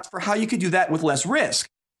learned a lot for how you could do that with less risk,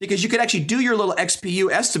 because you could actually do your little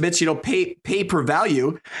XPU estimates, pay per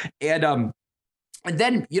value, and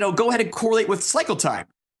then, go ahead and correlate with cycle time.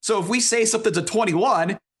 So if we say something's a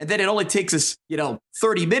 21 and then it only takes us,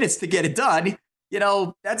 30 minutes to get it done,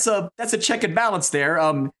 that's a check and balance there.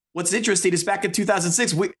 What's interesting is back in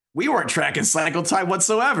 2006, we weren't tracking cycle time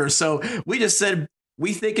whatsoever. So we just said,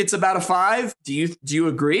 we think it's about a 5. Do you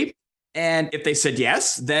agree? And if they said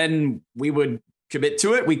yes, then we would commit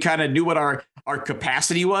to it. We kind of knew what our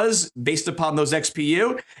capacity was based upon those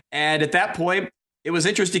XPU. And at that point, it was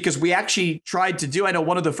interesting because we actually tried to do, I know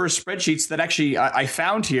one of the first spreadsheets that actually I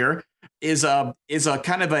found here is a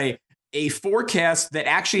kind of a forecast that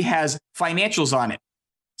actually has financials on it.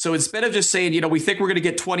 So instead of just saying, we think we're going to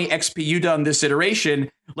get 20 XPU done this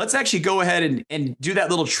iteration, let's actually go ahead and do that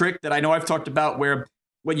little trick that I know I've talked about where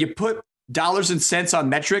when you put dollars and cents on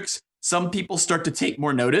metrics, some people start to take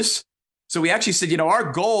more notice. So we actually said,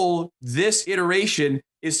 our goal this iteration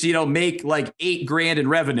is to, make like $8,000 in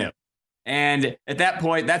revenue. And at that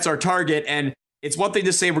point, that's our target. And it's one thing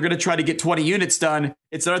to say we're going to try to get 20 units done.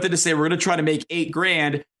 It's another thing to say we're going to try to make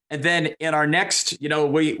 $8,000. And then in our next,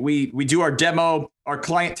 we do our demo. Our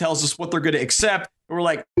client tells us what they're going to accept. And we're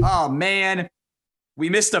like, oh man, we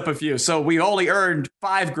missed up a few. So we only earned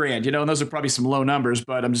 $5,000. And those are probably some low numbers,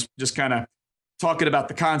 but I'm just kind of talking about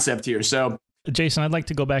the concept here. So Jason, I'd like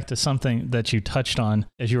to go back to something that you touched on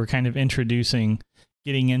as you were kind of introducing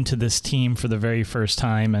getting into this team for the very first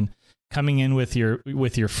time and coming in with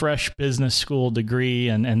your fresh business school degree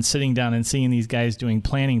and sitting down and seeing these guys doing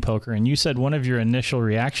planning poker. And you said one of your initial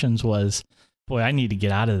reactions was, boy, I need to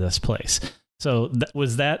get out of this place. So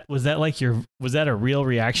was that a real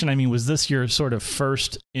reaction? I mean, was this your sort of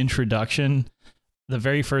first introduction, the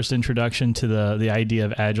very first introduction to the idea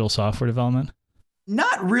of agile software development?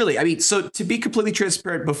 Not really. I mean, so to be completely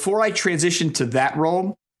transparent, before I transitioned to that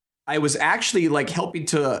role, I was actually like helping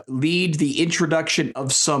to lead the introduction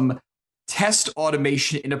of some test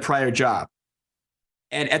automation in a prior job.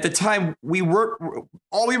 And at the time, we were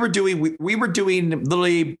doing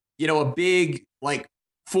literally, a big like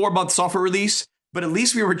 4-month software release, but at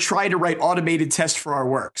least we were trying to write automated tests for our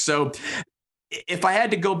work. So if I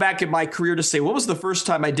had to go back in my career to say, what was the first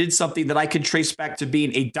time I did something that I can trace back to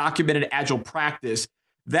being a documented agile practice,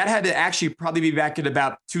 that had to actually probably be back in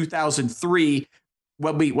about 2003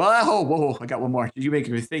 when I got one more. You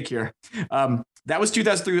making me think here. That was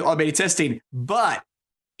 2003 automated testing, but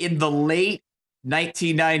in the late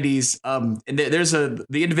 1990s, and there's the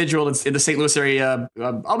individual in the St. Louis area.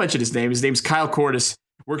 I'll mention his name. His name's Kyle Cordes.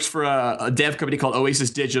 Works for a dev company called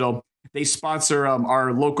Oasis Digital. They sponsor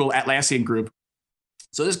our local Atlassian group.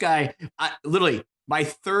 So this guy, literally, my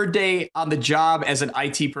third day on the job as an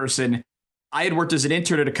IT person, I had worked as an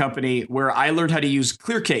intern at a company where I learned how to use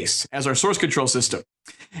ClearCase as our source control system.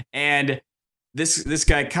 And this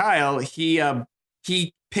guy Kyle, he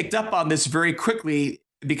picked up on this very quickly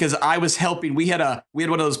because I was helping. We had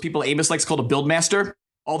one of those people Amos likes called a build master.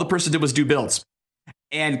 All the person did was do builds.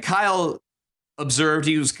 And Kyle observed,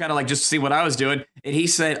 he was kind of like just to see what I was doing, and he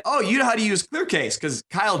said, "Oh, you know how to use ClearCase?" Because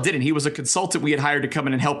Kyle didn't. He was a consultant we had hired to come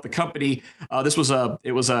in and help the company. This was a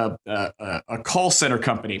call center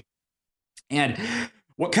company, and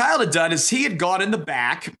what Kyle had done is he had gone in the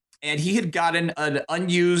back and he had gotten an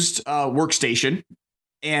unused workstation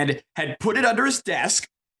and had put it under his desk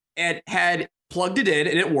and had plugged it in,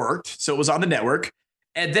 and it worked, so it was on the network,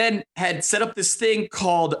 and then had set up this thing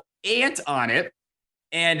called Ant on it.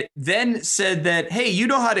 And then said that, hey, you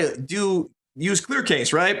know how to use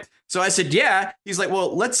ClearCase, right? So I said, yeah. He's like,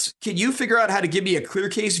 well, can you figure out how to give me a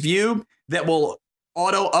ClearCase view that will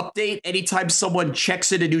auto update anytime someone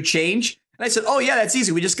checks in a new change? And I said, oh yeah, that's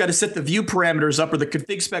easy. We just got to set the view parameters up or the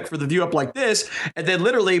config spec for the view up like this. And then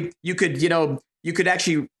literally you could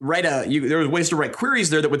actually write there were ways to write queries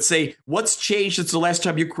there that would say, what's changed since the last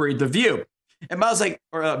time you queried the view? And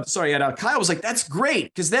Kyle was like, that's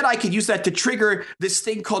great, because then I could use that to trigger this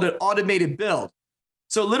thing called an automated build.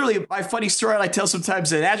 So literally, my funny story I tell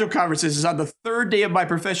sometimes at Agile conferences is on the third day of my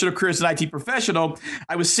professional career as an IT professional,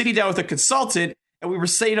 I was sitting down with a consultant and we were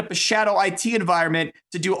setting up a shadow IT environment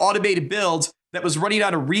to do automated builds that was running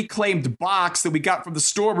on a reclaimed box that we got from the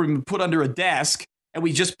storeroom and put under a desk. And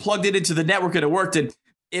we just plugged it into the network and it worked. And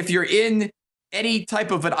if you're in any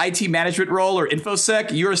type of an IT management role or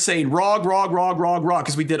InfoSec, you're saying wrong,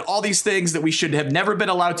 because we did all these things that we should have never been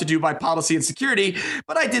allowed to do by policy and security,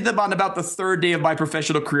 but I did them on about the third day of my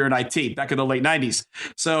professional career in IT back in the late 90s.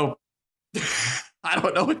 So I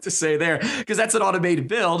don't know what to say there, because that's an automated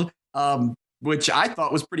build, which I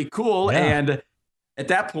thought was pretty cool. Yeah. And at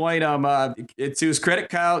that point, to his credit,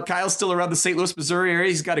 Kyle's still around the St. Louis, Missouri area.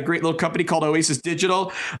 He's got a great little company called Oasis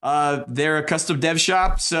Digital. They're a custom dev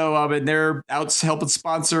shop. So and they're out helping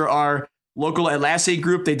sponsor our local Atlassian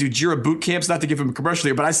group. They do Jira boot camps, not to give him a commercial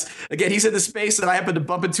here, but he's in the space and I happened to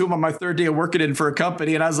bump into him on my third day of working in for a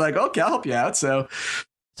company. And I was like, okay, I'll help you out. So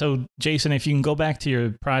Jason, if you can go back to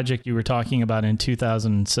your project you were talking about in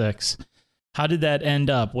 2006, how did that end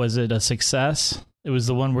up? Was it a success? It was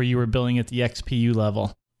the one where you were billing at the XPU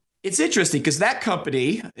level. It's interesting because that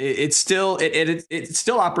company, it still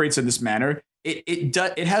operates in this manner.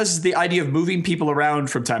 It has the idea of moving people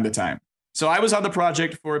around from time to time. So I was on the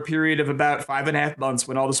project for a period of about 5.5 months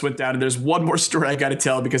when all this went down. And there's one more story I got to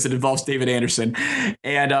tell because it involves David Anderson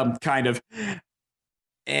and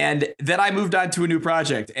And then I moved on to a new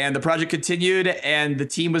project and the project continued and the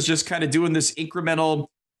team was just kind of doing this incremental,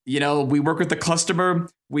 we work with the customer.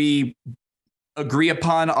 We agree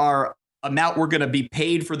upon our amount we're going to be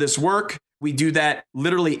paid for this work. We do that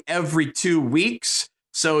literally every 2 weeks.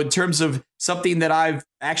 So in terms of something that I've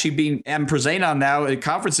actually am presenting on now at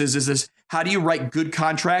conferences is this: how do you write good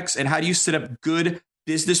contracts and how do you set up good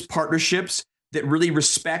business partnerships that really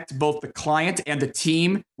respect both the client and the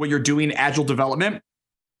team when you're doing agile development?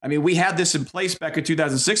 I mean, we had this in place back in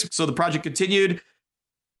 2006. So the project continued.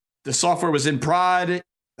 The software was in prod.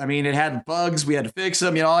 I mean, it had bugs. We had to fix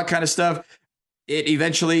them, all that kind of stuff. It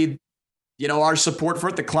eventually, our support for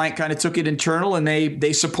it, the client kind of took it internal and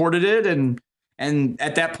they supported it. And And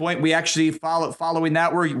at that point, we actually following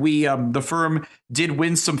that, we the firm did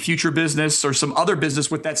win some future business or some other business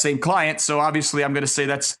with that same client. So obviously, I'm going to say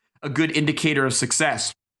that's a good indicator of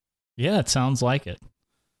success. Yeah, it sounds like it.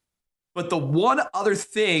 But the one other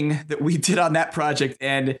thing that we did on that project,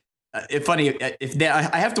 and it's funny,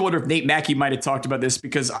 I have to wonder if Nate Mackey might have talked about this,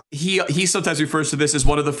 because he sometimes refers to this as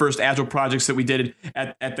one of the first Agile projects that we did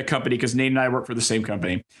at the company, because Nate and I work for the same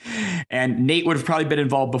company. And Nate would have probably been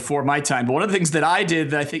involved before my time. But one of the things that I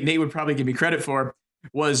did that I think Nate would probably give me credit for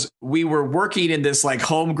was we were working in this like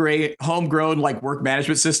homegrown like work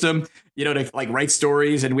management system, to like write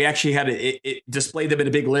stories. And we actually had it display them in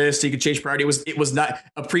a big list. So you could change priority. It was not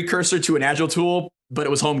a precursor to an Agile tool, but it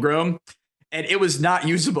was homegrown. And it was not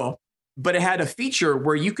usable, but it had a feature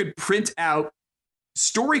where you could print out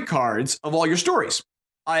story cards of all your stories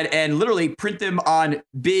and literally print them on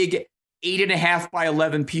big 8.5 by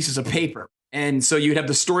 11 pieces of paper. And so you'd have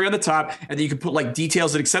the story on the top, and then you could put like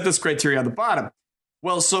details and acceptance criteria on the bottom.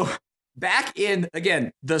 Well, so back in,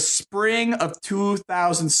 again, the spring of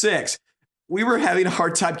 2006, we were having a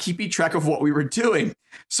hard time keeping track of what we were doing.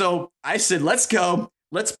 So I said, let's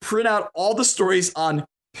print out all the stories on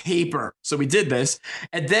paper. So we did this,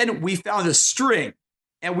 and then we found a string,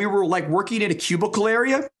 and we were like working in a cubicle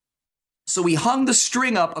area. So we hung the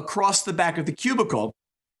string up across the back of the cubicle,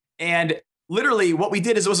 and literally what we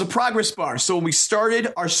did is it was a progress bar. So when we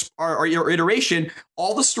started our iteration,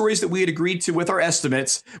 all the stories that we had agreed to with our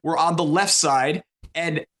estimates were on the left side,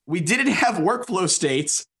 and we didn't have workflow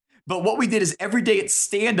states. But what we did is every day at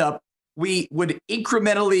stand up, we would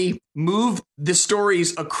incrementally move the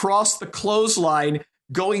stories across the clothesline,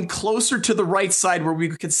 going closer to the right side where we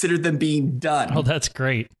could consider them being done. Oh, that's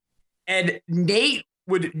great. And Nate,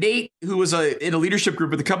 who was in a leadership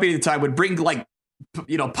group at the company at the time, would bring like,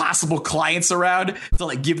 possible clients around to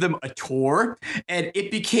like give them a tour. And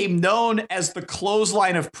it became known as the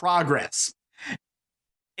clothesline of progress.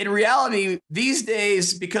 In reality, these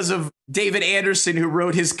days, because of David Anderson, who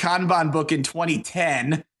wrote his Kanban book in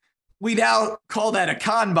 2010, we now call that a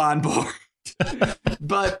Kanban board.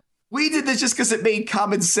 But we did this just because it made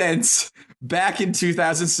common sense back in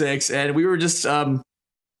 2006. And we were just, a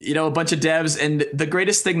bunch of devs. And the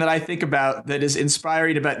greatest thing that I think about that is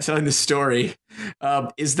inspiring about telling this story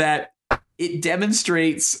is that it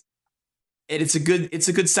demonstrates, and it's a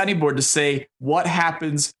good sounding board to say what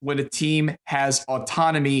happens when a team has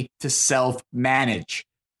autonomy to self-manage.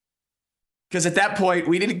 Because at that point,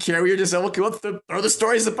 we didn't care. We were just, okay, let's throw the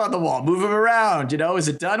stories up on the wall, move them around. Is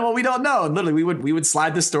it done? Well, we don't know. And literally, we would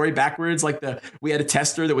slide the story backwards. Like we had a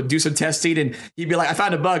tester that would do some testing, and he'd be like, I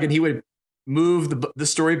found a bug, and he would move the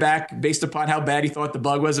story back based upon how bad he thought the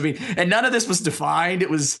bug was. I mean, and none of this was defined. It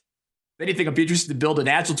was, if anything, I'd be interested to build an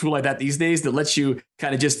Agile tool like that these days that lets you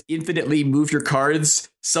kind of just infinitely move your cards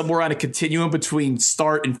somewhere on a continuum between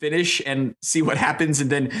start and finish and see what happens, and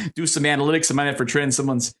then do some analytics. I might have for trends.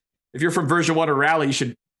 If you're from version 1 or Rally, you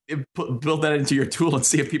should build that into your tool and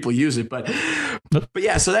see if people use it. But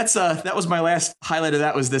yeah, so that was my last highlight of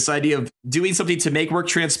that, was this idea of doing something to make work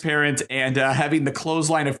transparent and having the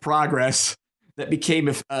clothesline of progress that became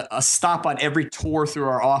a stop on every tour through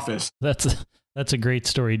our office. That's a great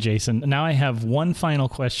story, Jason. Now I have one final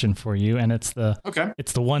question for you, and it's the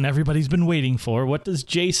one everybody's been waiting for. What does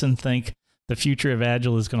Jason think the future of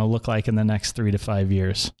Agile is going to look like in the next 3 to 5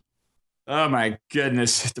 years? Oh my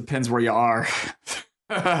goodness. It depends where you are.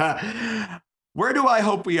 Where do I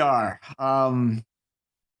hope we are?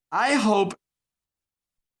 I hope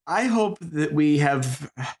that we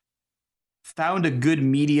have found a good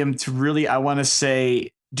medium to really, I want to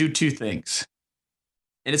say, do two things.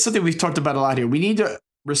 And it's something we've talked about a lot here. We need to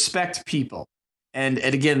respect people. And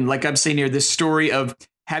again, like I'm saying here, this story of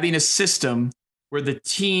having a system where the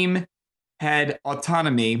team had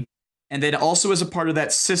autonomy, and then also as a part of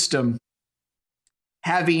that system,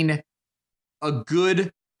 having a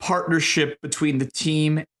good partnership between the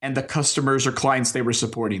team and the customers or clients they were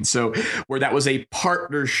supporting. So where that was a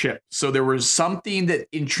partnership. So there was something that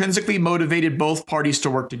intrinsically motivated both parties to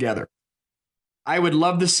work together. I would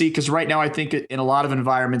love to see, because right now I think in a lot of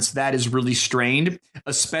environments that is really strained,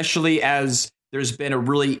 especially as there's been a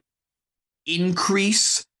really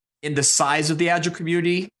increase in the size of the Agile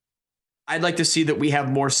community. I'd like to see that we have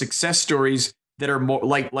more success stories that are more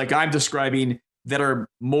like I'm describing, that are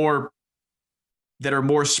more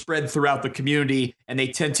spread throughout the community, and they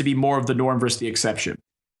tend to be more of the norm versus the exception.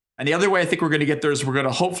 And the other way I think we're going to get there is we're going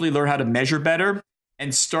to hopefully learn how to measure better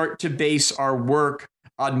and start to base our work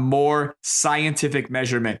on more scientific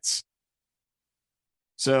measurements.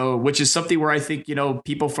 So, which is something where I think,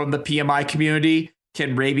 people from the PMI community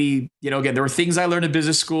can maybe, again, there were things I learned in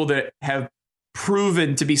business school that have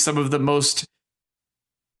proven to be some of the most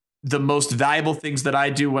the most valuable things that I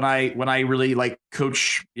do when I really like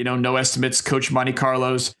coach, no estimates, coach Monte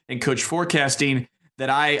Carlos, and coach forecasting, that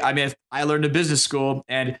I learned in business school,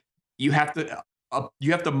 and you have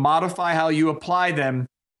to modify how you apply them,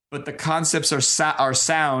 but the concepts are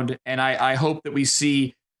sound. And I hope that we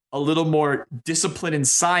see a little more discipline and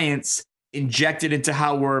science injected into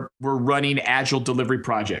how we're running agile delivery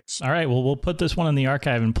projects. All right. Well, we'll put this one in the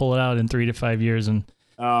archive and pull it out in 3 to 5 years and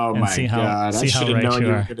see how, God, I should have known you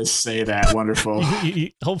were going to say that. Wonderful.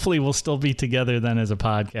 Hopefully we'll still be together then as a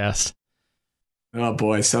podcast. Oh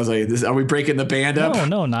boy. Sounds like this. Are we breaking the band up?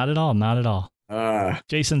 No, not at all. Not at all.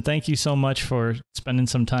 Jason, thank you so much for spending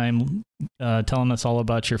some time telling us all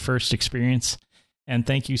about your first experience. And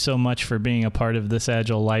thank you so much for being a part of This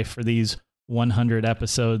Agile Life for these 100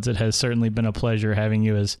 episodes. It has certainly been a pleasure having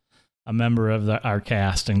you as a member of our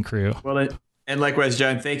cast and crew. Well, and likewise,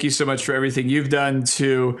 John, thank you so much for everything you've done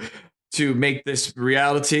to make this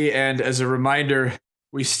reality. And as a reminder,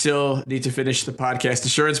 we still need to finish the podcast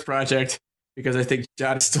assurance project, because I think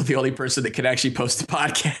John is still the only person that can actually post a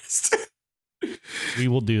podcast. We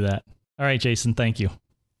will do that. All right, Jason, thank you.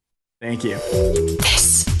 Thank you.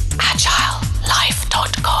 This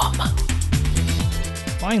agilelife.com.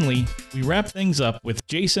 Finally, we wrap things up with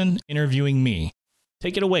Jason interviewing me.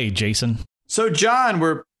 Take it away, Jason. So,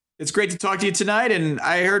 John, it's great to talk to you tonight, and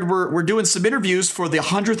I heard we're doing some interviews for the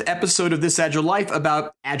 100th episode of This Agile Life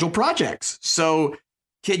about agile projects. So,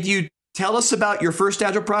 can you tell us about your first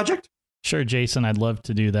agile project? Sure, Jason, I'd love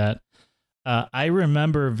to do that. I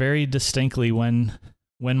remember very distinctly when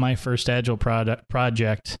my first agile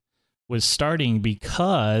project was starting,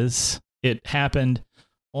 because it happened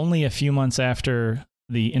only a few months after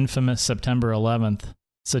the infamous September 11th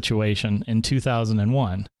situation in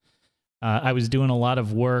 2001. I was doing a lot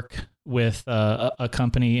of work with a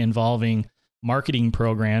company involving marketing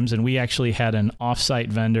programs, and we actually had an offsite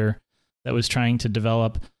vendor that was trying to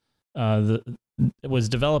developing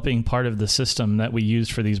part of the system that we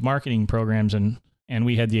used for these marketing programs, and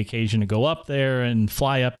we had the occasion to go up there and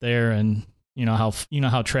fly up there, and you know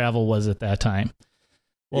how travel was at that time.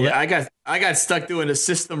 Well, yeah, I got stuck doing a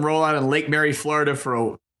system rollout in Lake Mary, Florida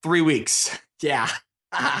for 3 weeks. Yeah.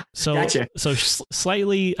 So gotcha. So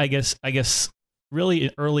slightly, I guess really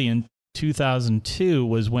early in 2002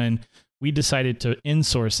 was when we decided to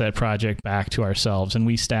insource that project back to ourselves, and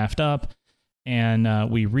we staffed up, and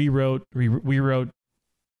we rewrote the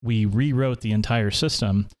entire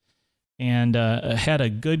system, and had a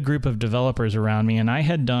good group of developers around me. And I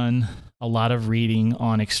had done a lot of reading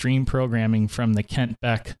on extreme programming from the Kent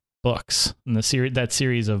Beck books, and that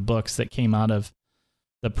series of books that came out of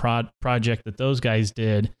the project that those guys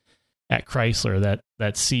did at Chrysler,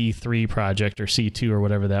 that C3 project or C2 or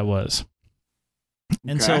whatever that was.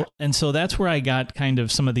 Okay. And so that's where I got kind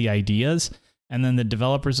of some of the ideas. And then the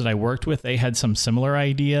developers that I worked with, they had some similar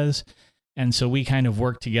ideas. And so we kind of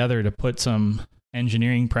worked together to put some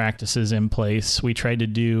engineering practices in place. We tried to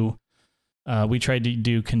do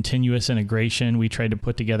continuous integration. We tried to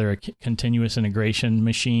put together a continuous integration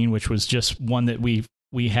machine, which was just one that we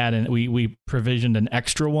had, and we provisioned an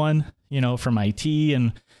extra one, from IT,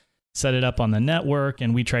 and set it up on the network.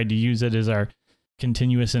 And we tried to use it as our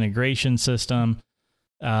continuous integration system.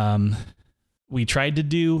 We tried to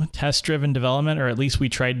do test-driven development, or at least we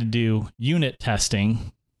tried to do unit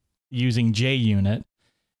testing using JUnit.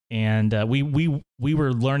 And we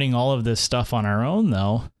were learning all of this stuff on our own,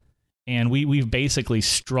 though. And we've basically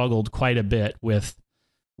struggled quite a bit with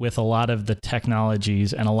a lot of the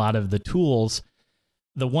technologies and a lot of the tools.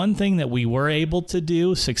 The one thing that we were able to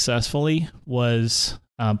do successfully was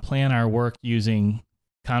plan our work using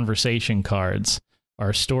conversation cards,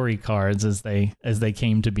 or story cards as they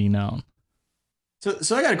came to be known.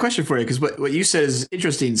 So I got a question for you, because what you said is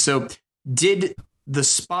interesting. So did the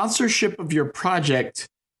sponsorship of your project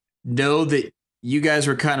know that you guys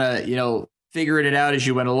were kind of, figuring it out as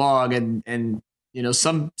you went along, and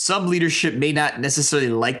some leadership may not necessarily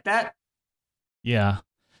like that? Yeah,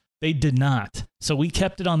 they did not. So we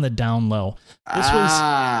kept it on the down low. This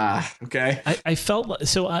okay. I felt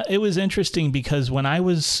so. It was interesting because when I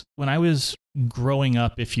was growing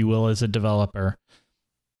up, if you will, as a developer,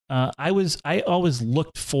 I always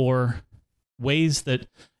looked for ways that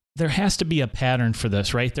there has to be a pattern for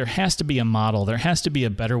this, right? There has to be a model. There has to be a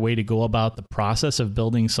better way to go about the process of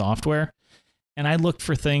building software. And I looked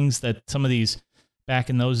for things that some of these, back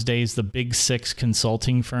in those days, the big six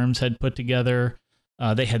consulting firms had put together.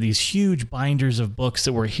 They had these huge binders of books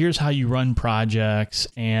that were, here's how you run projects.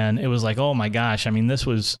 And it was like, oh my gosh, I mean, this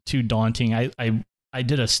was too daunting. I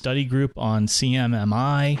did a study group on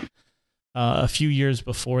CMMI a few years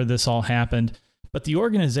before this all happened, but the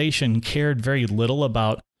organization cared very little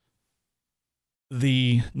about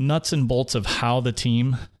the nuts and bolts of how the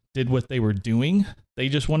team did what they were doing. They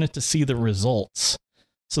just wanted to see the results.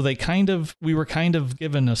 So we were kind of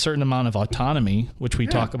given a certain amount of autonomy, which we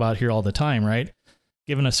talk about here all the time, right?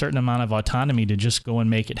 Given a certain amount of autonomy to just go and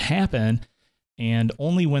make it happen. And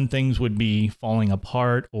only when things would be falling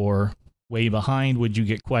apart or way behind would you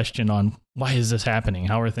get questioned on, why is this happening?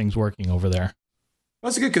 How are things working over there?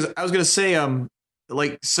 That's good, because I was going to say,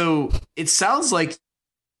 so it sounds like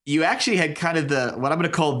you actually had kind of what I'm going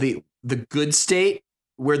to call the good state,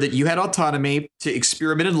 where that you had autonomy to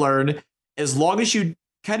experiment and learn, as long as you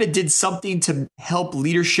kind of did something to help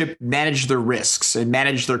leadership manage their risks and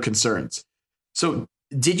manage their concerns. So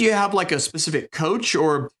did you have like a specific coach,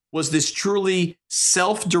 or was this truly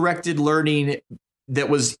self-directed learning that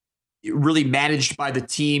was really managed by the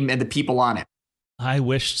team and the people on it? I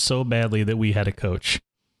wished so badly that we had a coach.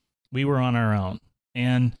 We were on our own.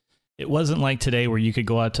 And it wasn't like today where you could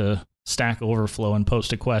go out to Stack Overflow and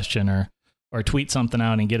post a question or tweet something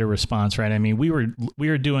out and get a response, right? I mean, we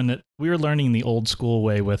were doing it. We were learning the old school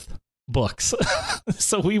way with books.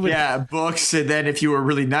 So we would books, and then if you were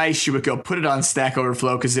really nice, you would go put it on Stack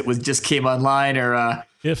Overflow because it was just came online, or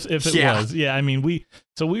if it was. I mean, we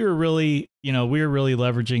were really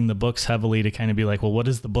leveraging the books heavily to kind of be like, well, what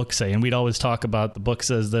does the book say? And we'd always talk about the book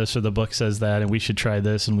says this or the book says that, and we should try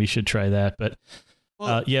this and we should try that. But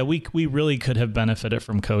we really could have benefited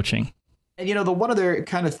from coaching. And, the one other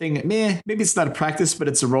kind of thing, maybe it's not a practice, but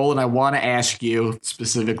it's a role. And I want to ask you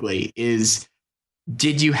specifically is,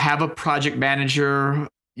 did you have a project manager,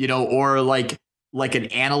 or like an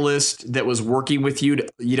analyst that was working with you,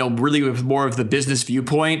 really with more of the business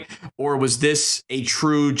viewpoint? Or was this a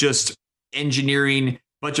true just engineering,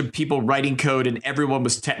 bunch of people writing code and everyone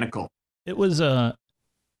was technical? It was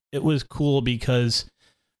cool because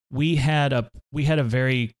we had a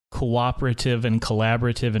very cooperative and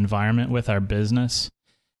collaborative environment with our business.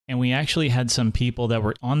 And we actually had some people that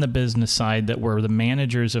were on the business side that were the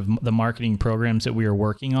managers of the marketing programs that we were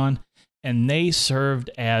working on. And they served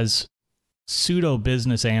as pseudo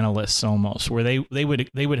business analysts almost, where they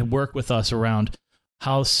would work with us around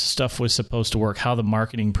how stuff was supposed to work, how the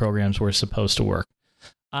marketing programs were supposed to work.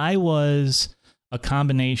 I was a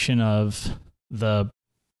combination of the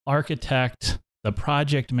architect, the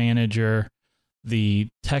project manager, the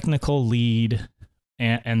technical lead,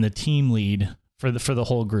 and the team lead for the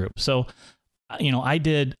whole group. So, I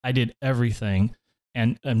did everything,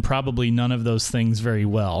 and probably none of those things very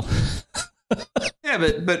well. Yeah,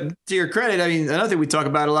 but to your credit, I mean, another thing we talk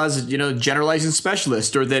about a lot is generalizing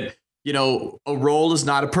specialist, or that a role is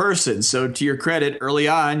not a person. So to your credit, early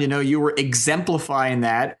on, you were exemplifying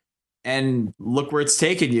that, and look where it's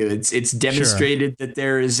taken you. It's demonstrated that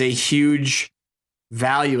there is a huge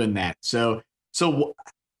value in that. So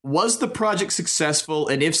was the project successful?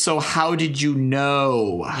 And if so, how did you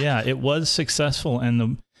know? Yeah, it was successful.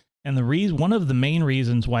 And the reason, one of the main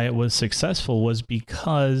reasons why it was successful was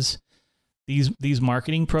because these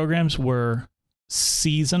marketing programs were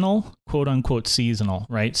seasonal, quote unquote seasonal,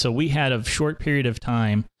 right? So we had a short period of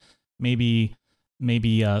time, maybe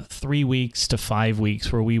 3 weeks to 5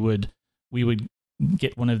 weeks, where we would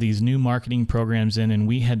get one of these new marketing programs in, and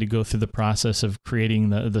we had to go through the process of creating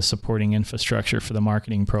the supporting infrastructure for the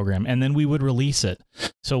marketing program, and then we would release it.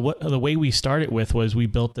 So the way we started with was we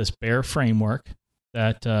built this Bear framework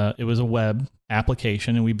that it was a web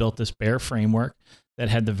application, and we built this Bear framework that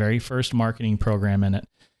had the very first marketing program in it,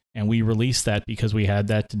 and we released that because we had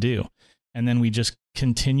that to do. And then we just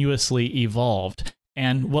continuously evolved.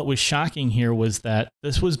 And what was shocking here was that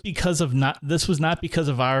this was not because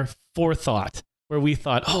of our forethought, where we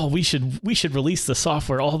thought, oh, we should release the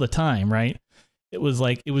software all the time, right? It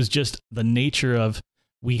was just the nature of,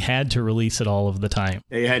 we had to release it all of the time.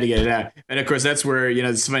 Yeah, you had to get it out. And of course, that's where,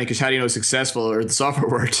 it's funny, because how do you know it's successful or the software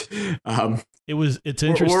worked? It's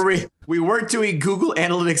interesting. We weren't doing Google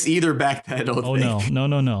Analytics either back then, I don't think.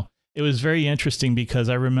 No. It was very interesting because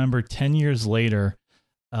I remember 10 years later,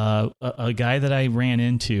 a guy that I ran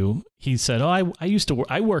into, he said, oh,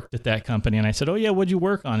 I worked at that company. And I said, oh yeah, what'd you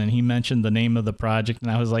work on? And he mentioned the name of the project.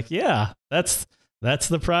 And I was like, yeah, that's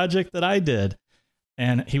the project that I did.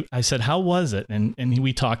 And I said, how was it? And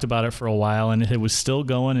we talked about it for a while, and it was still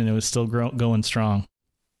going, and it was still going strong.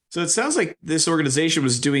 So it sounds like this organization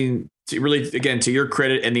was doing, really, again, to your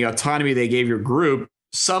credit and the autonomy they gave your group,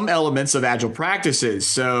 some elements of agile practices.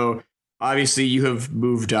 So obviously you have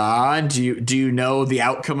moved on. Do you know the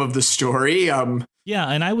outcome of the story? Yeah,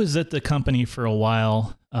 and I was at the company for a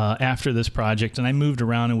while after this project, and I moved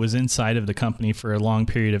around and was inside of the company for a long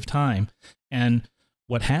period of time. And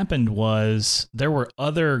what happened was there were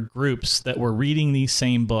other groups that were reading these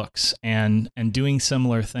same books and doing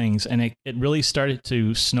similar things. And it really started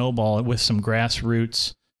to snowball with some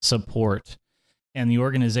grassroots support. And the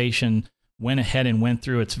organization went ahead and went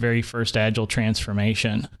through its very first Agile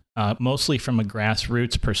transformation, mostly from a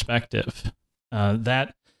grassroots perspective.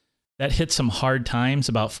 That hit some hard times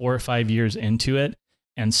about 4 or 5 years into it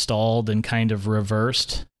and stalled and kind of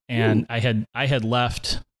reversed. And I had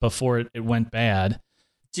left before it went bad.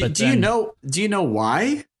 Do you know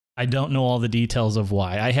why? I don't know all the details of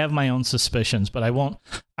why. I have my own suspicions, but I won't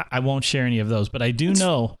share any of those. But I do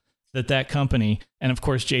know that company, and of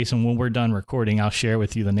course, Jason, when we're done recording, I'll share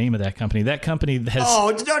with you the name of that company. That company has...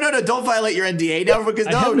 Oh, no, don't violate your NDA now, because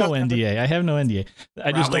I have no NDA. I have no NDA.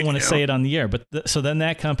 I just don't want to say it on the air. But so then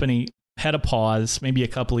that company had a pause, maybe a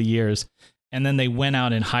couple of years, and then they went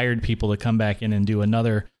out and hired people to come back in and do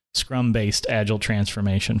another Scrum-based Agile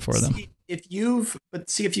transformation for them. If you've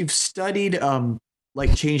studied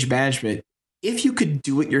like change management, if you could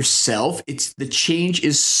do it yourself, the change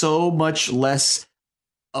is so much less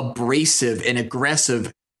abrasive and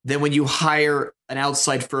aggressive than when you hire an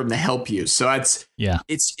outside firm to help you. So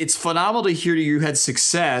it's phenomenal to hear you had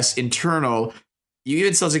success internal. You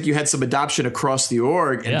even sounds like you had some adoption across the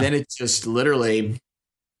org, and then it just literally,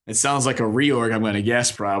 it sounds like a reorg, I'm going to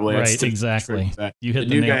guess, probably. Right, exactly. You hit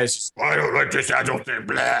the nail. Guys, I don't like this Agile thing.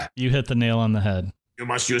 Blah. You hit the nail on the head. You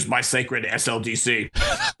must use my sacred SLDC.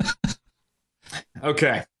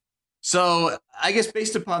 Okay. So I guess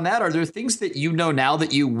based upon that, are there things that you know now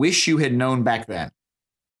that you wish you had known back then?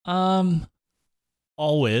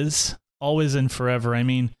 Always and forever. I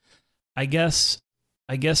mean, I guess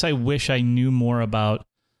I wish I knew more about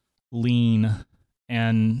lean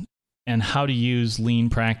and how to use lean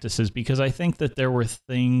practices, because I think that there were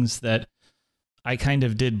things that I kind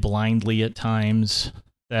of did blindly at times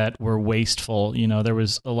that were wasteful. You know, there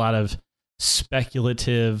was a lot of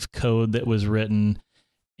speculative code that was written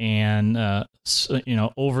and,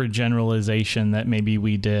 overgeneralization that maybe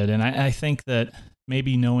we did. And I think that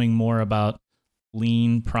maybe knowing more about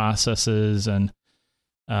lean processes and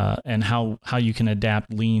how you can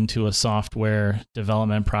adapt lean to a software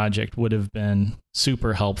development project would have been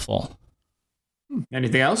super helpful.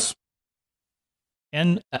 Anything else?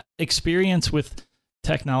 And experience with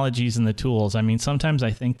technologies and the tools. I mean, sometimes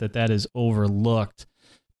I think that is overlooked,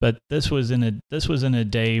 but this was in a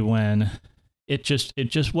day when it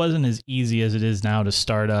just wasn't as easy as it is now to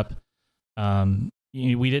start up.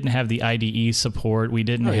 We didn't have the IDE support. We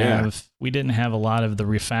didn't have a lot of the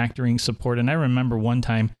refactoring support. And I remember one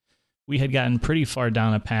time we had gotten pretty far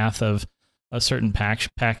down a path of a certain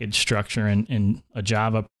package structure in a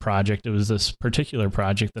Java project. It was this particular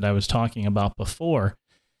project that I was talking about before.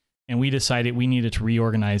 And we decided we needed to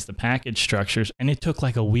reorganize the package structures. And it took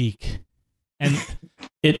like a week. And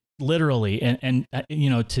it literally, and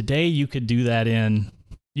today you could do that in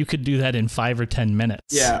 5 or 10 minutes.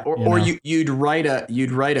 Yeah, you'd write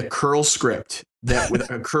a curl script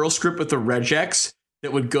with a regex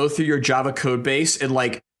that would go through your Java code base and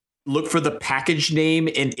like look for the package name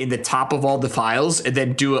in the top of all the files, and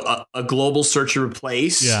then do a global search and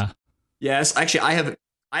replace. Yeah. Yes, actually, I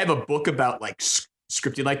have a book about like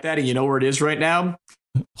scripting like that, and you know where it is right now?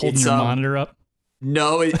 Holding your monitor up.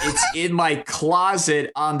 No, it's in my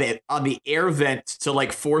closet on the air vent to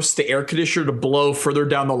like force the air conditioner to blow further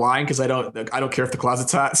down the line, because I don't care if the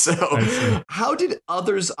closet's hot. So how did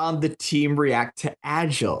others on the team react to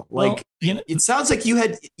Agile? Like, it sounds like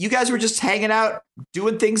you guys were just hanging out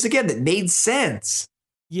doing things again that made sense.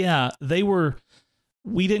 Yeah,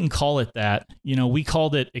 we didn't call it that. We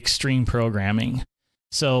called it extreme programming.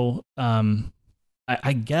 So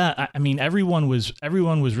everyone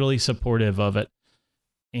was really supportive of it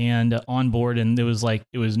and on board, and it was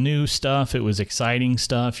new stuff, it was exciting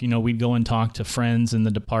stuff. We'd go and talk to friends in the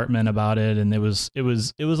department about it, and it was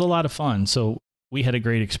a lot of fun. So we had a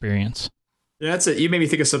great experience. Yeah, that's it. You made me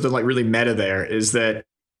think of something like really meta there, is that,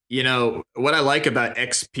 what I like about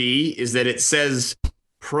XP is that it says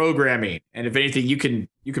programming. And if anything, you can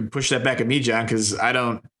push that back at me, John, because I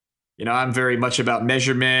don't, I'm very much about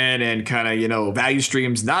measurement and kind of, value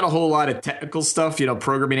streams, not a whole lot of technical stuff,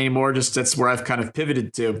 programming anymore. Just that's where I've kind of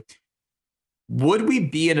pivoted to. Would we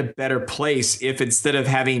be in a better place if instead of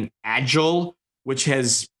having Agile, which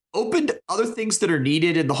has opened other things that are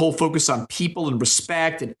needed and the whole focus on people and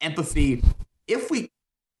respect and empathy, if we,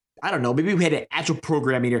 I don't know, maybe we had an Agile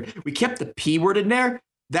programming here, we kept the P word in there,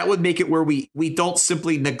 that would make it where we don't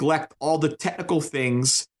simply neglect all the technical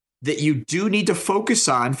things that you do need to focus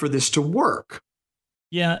on for this to work.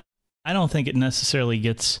 Yeah, I don't think it necessarily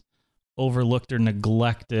gets overlooked or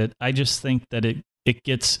neglected. I just think that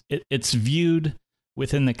it's viewed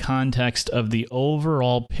within the context of the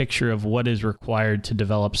overall picture of what is required to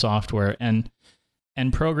develop software. And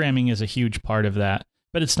programming is a huge part of that,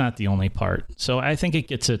 but it's not the only part. So I think it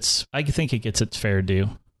gets its fair due.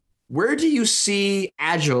 Where do you see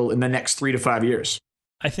Agile in the next 3 to 5 years?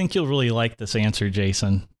 I think you'll really like this answer,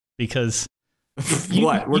 Jason, because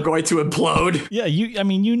We're going to implode? Yeah,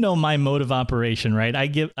 you know my mode of operation, right?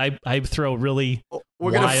 I throw really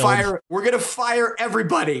We're gonna fire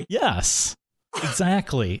everybody. Yes.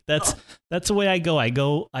 Exactly. That's the way I go. I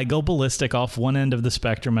go ballistic off one end of the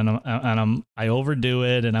spectrum, and I overdo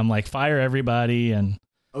it, and I'm like, fire everybody, and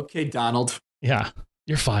okay, Donald. Yeah,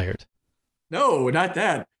 you're fired. No, not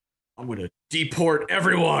that. I'm gonna deport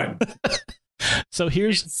everyone. So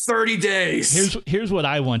here's 30 days. Here's what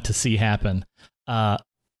I want to see happen.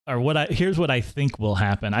 Here's what I think will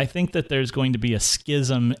happen. I think that there's going to be a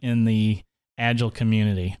schism in the Agile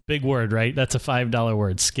community. Big word, right? That's a $5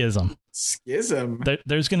 word, schism. Schism.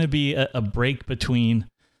 There's going to be a break between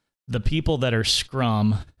the people that are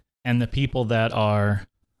Scrum and the people that are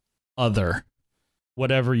other,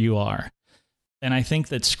 whatever you are. And I think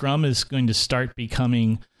that Scrum is going to start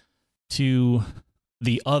becoming to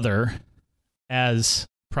the other as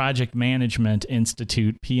Project Management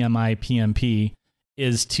Institute, PMI, PMP,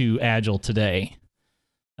 is to Agile today.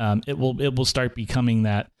 It will start becoming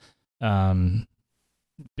that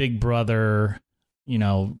big brother,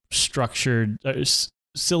 structured,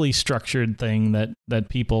 silly structured thing that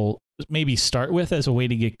people maybe start with as a way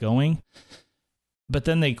to get going. But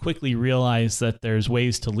then they quickly realize that there's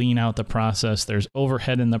ways to lean out the process. There's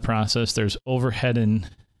overhead in the process. There's overhead in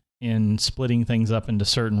splitting things up into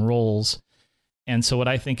certain roles. And so what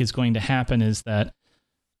I think is going to happen is that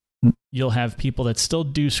you'll have people that still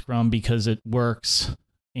do Scrum because it works,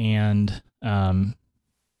 and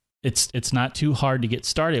it's not too hard to get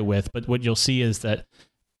started with. But what you'll see is that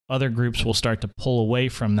other groups will start to pull away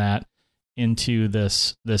from that into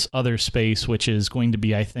this other space, which is going to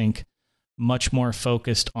be, I think, much more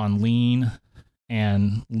focused on lean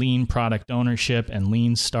and lean product ownership and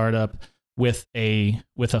lean startup with a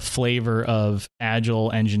flavor of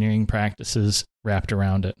Agile engineering practices wrapped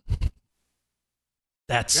around it.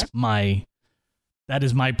 That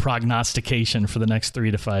is my prognostication for the next 3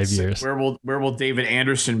 to 5 years. Where will David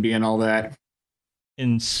Anderson be in all that?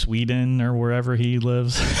 In Sweden or wherever he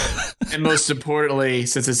lives. And most importantly,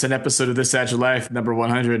 since it's an episode of This Agile Life, number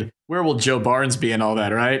 100, where will Joe Barnes be in all that,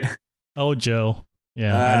 right? Oh, Joe.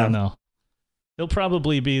 Yeah, I don't know. He'll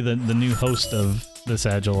probably be the new host of This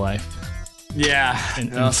Agile Life. Yeah.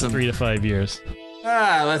 In awesome. 3 to 5 years.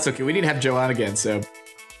 That's okay. We need to have Joe on again, so.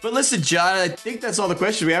 But listen, John, I think that's all the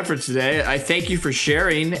questions we have for today. I thank you for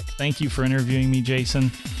sharing. Thank you for interviewing me,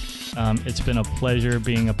 Jason. It's been a pleasure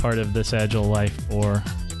being a part of This Agile Life for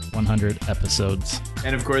 100 episodes.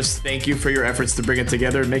 And of course, thank you for your efforts to bring it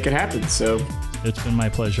together and make it happen. So it's been my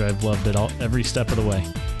pleasure. I've loved it every step of the way.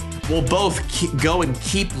 We'll both go and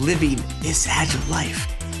keep living this Agile life.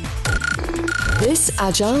 This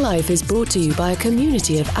Agile Life is brought to you by a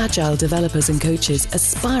community of Agile developers and coaches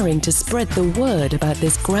aspiring to spread the word about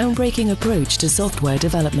this groundbreaking approach to software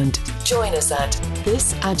development. Join us at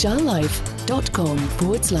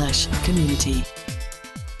thisagilelife.com/community.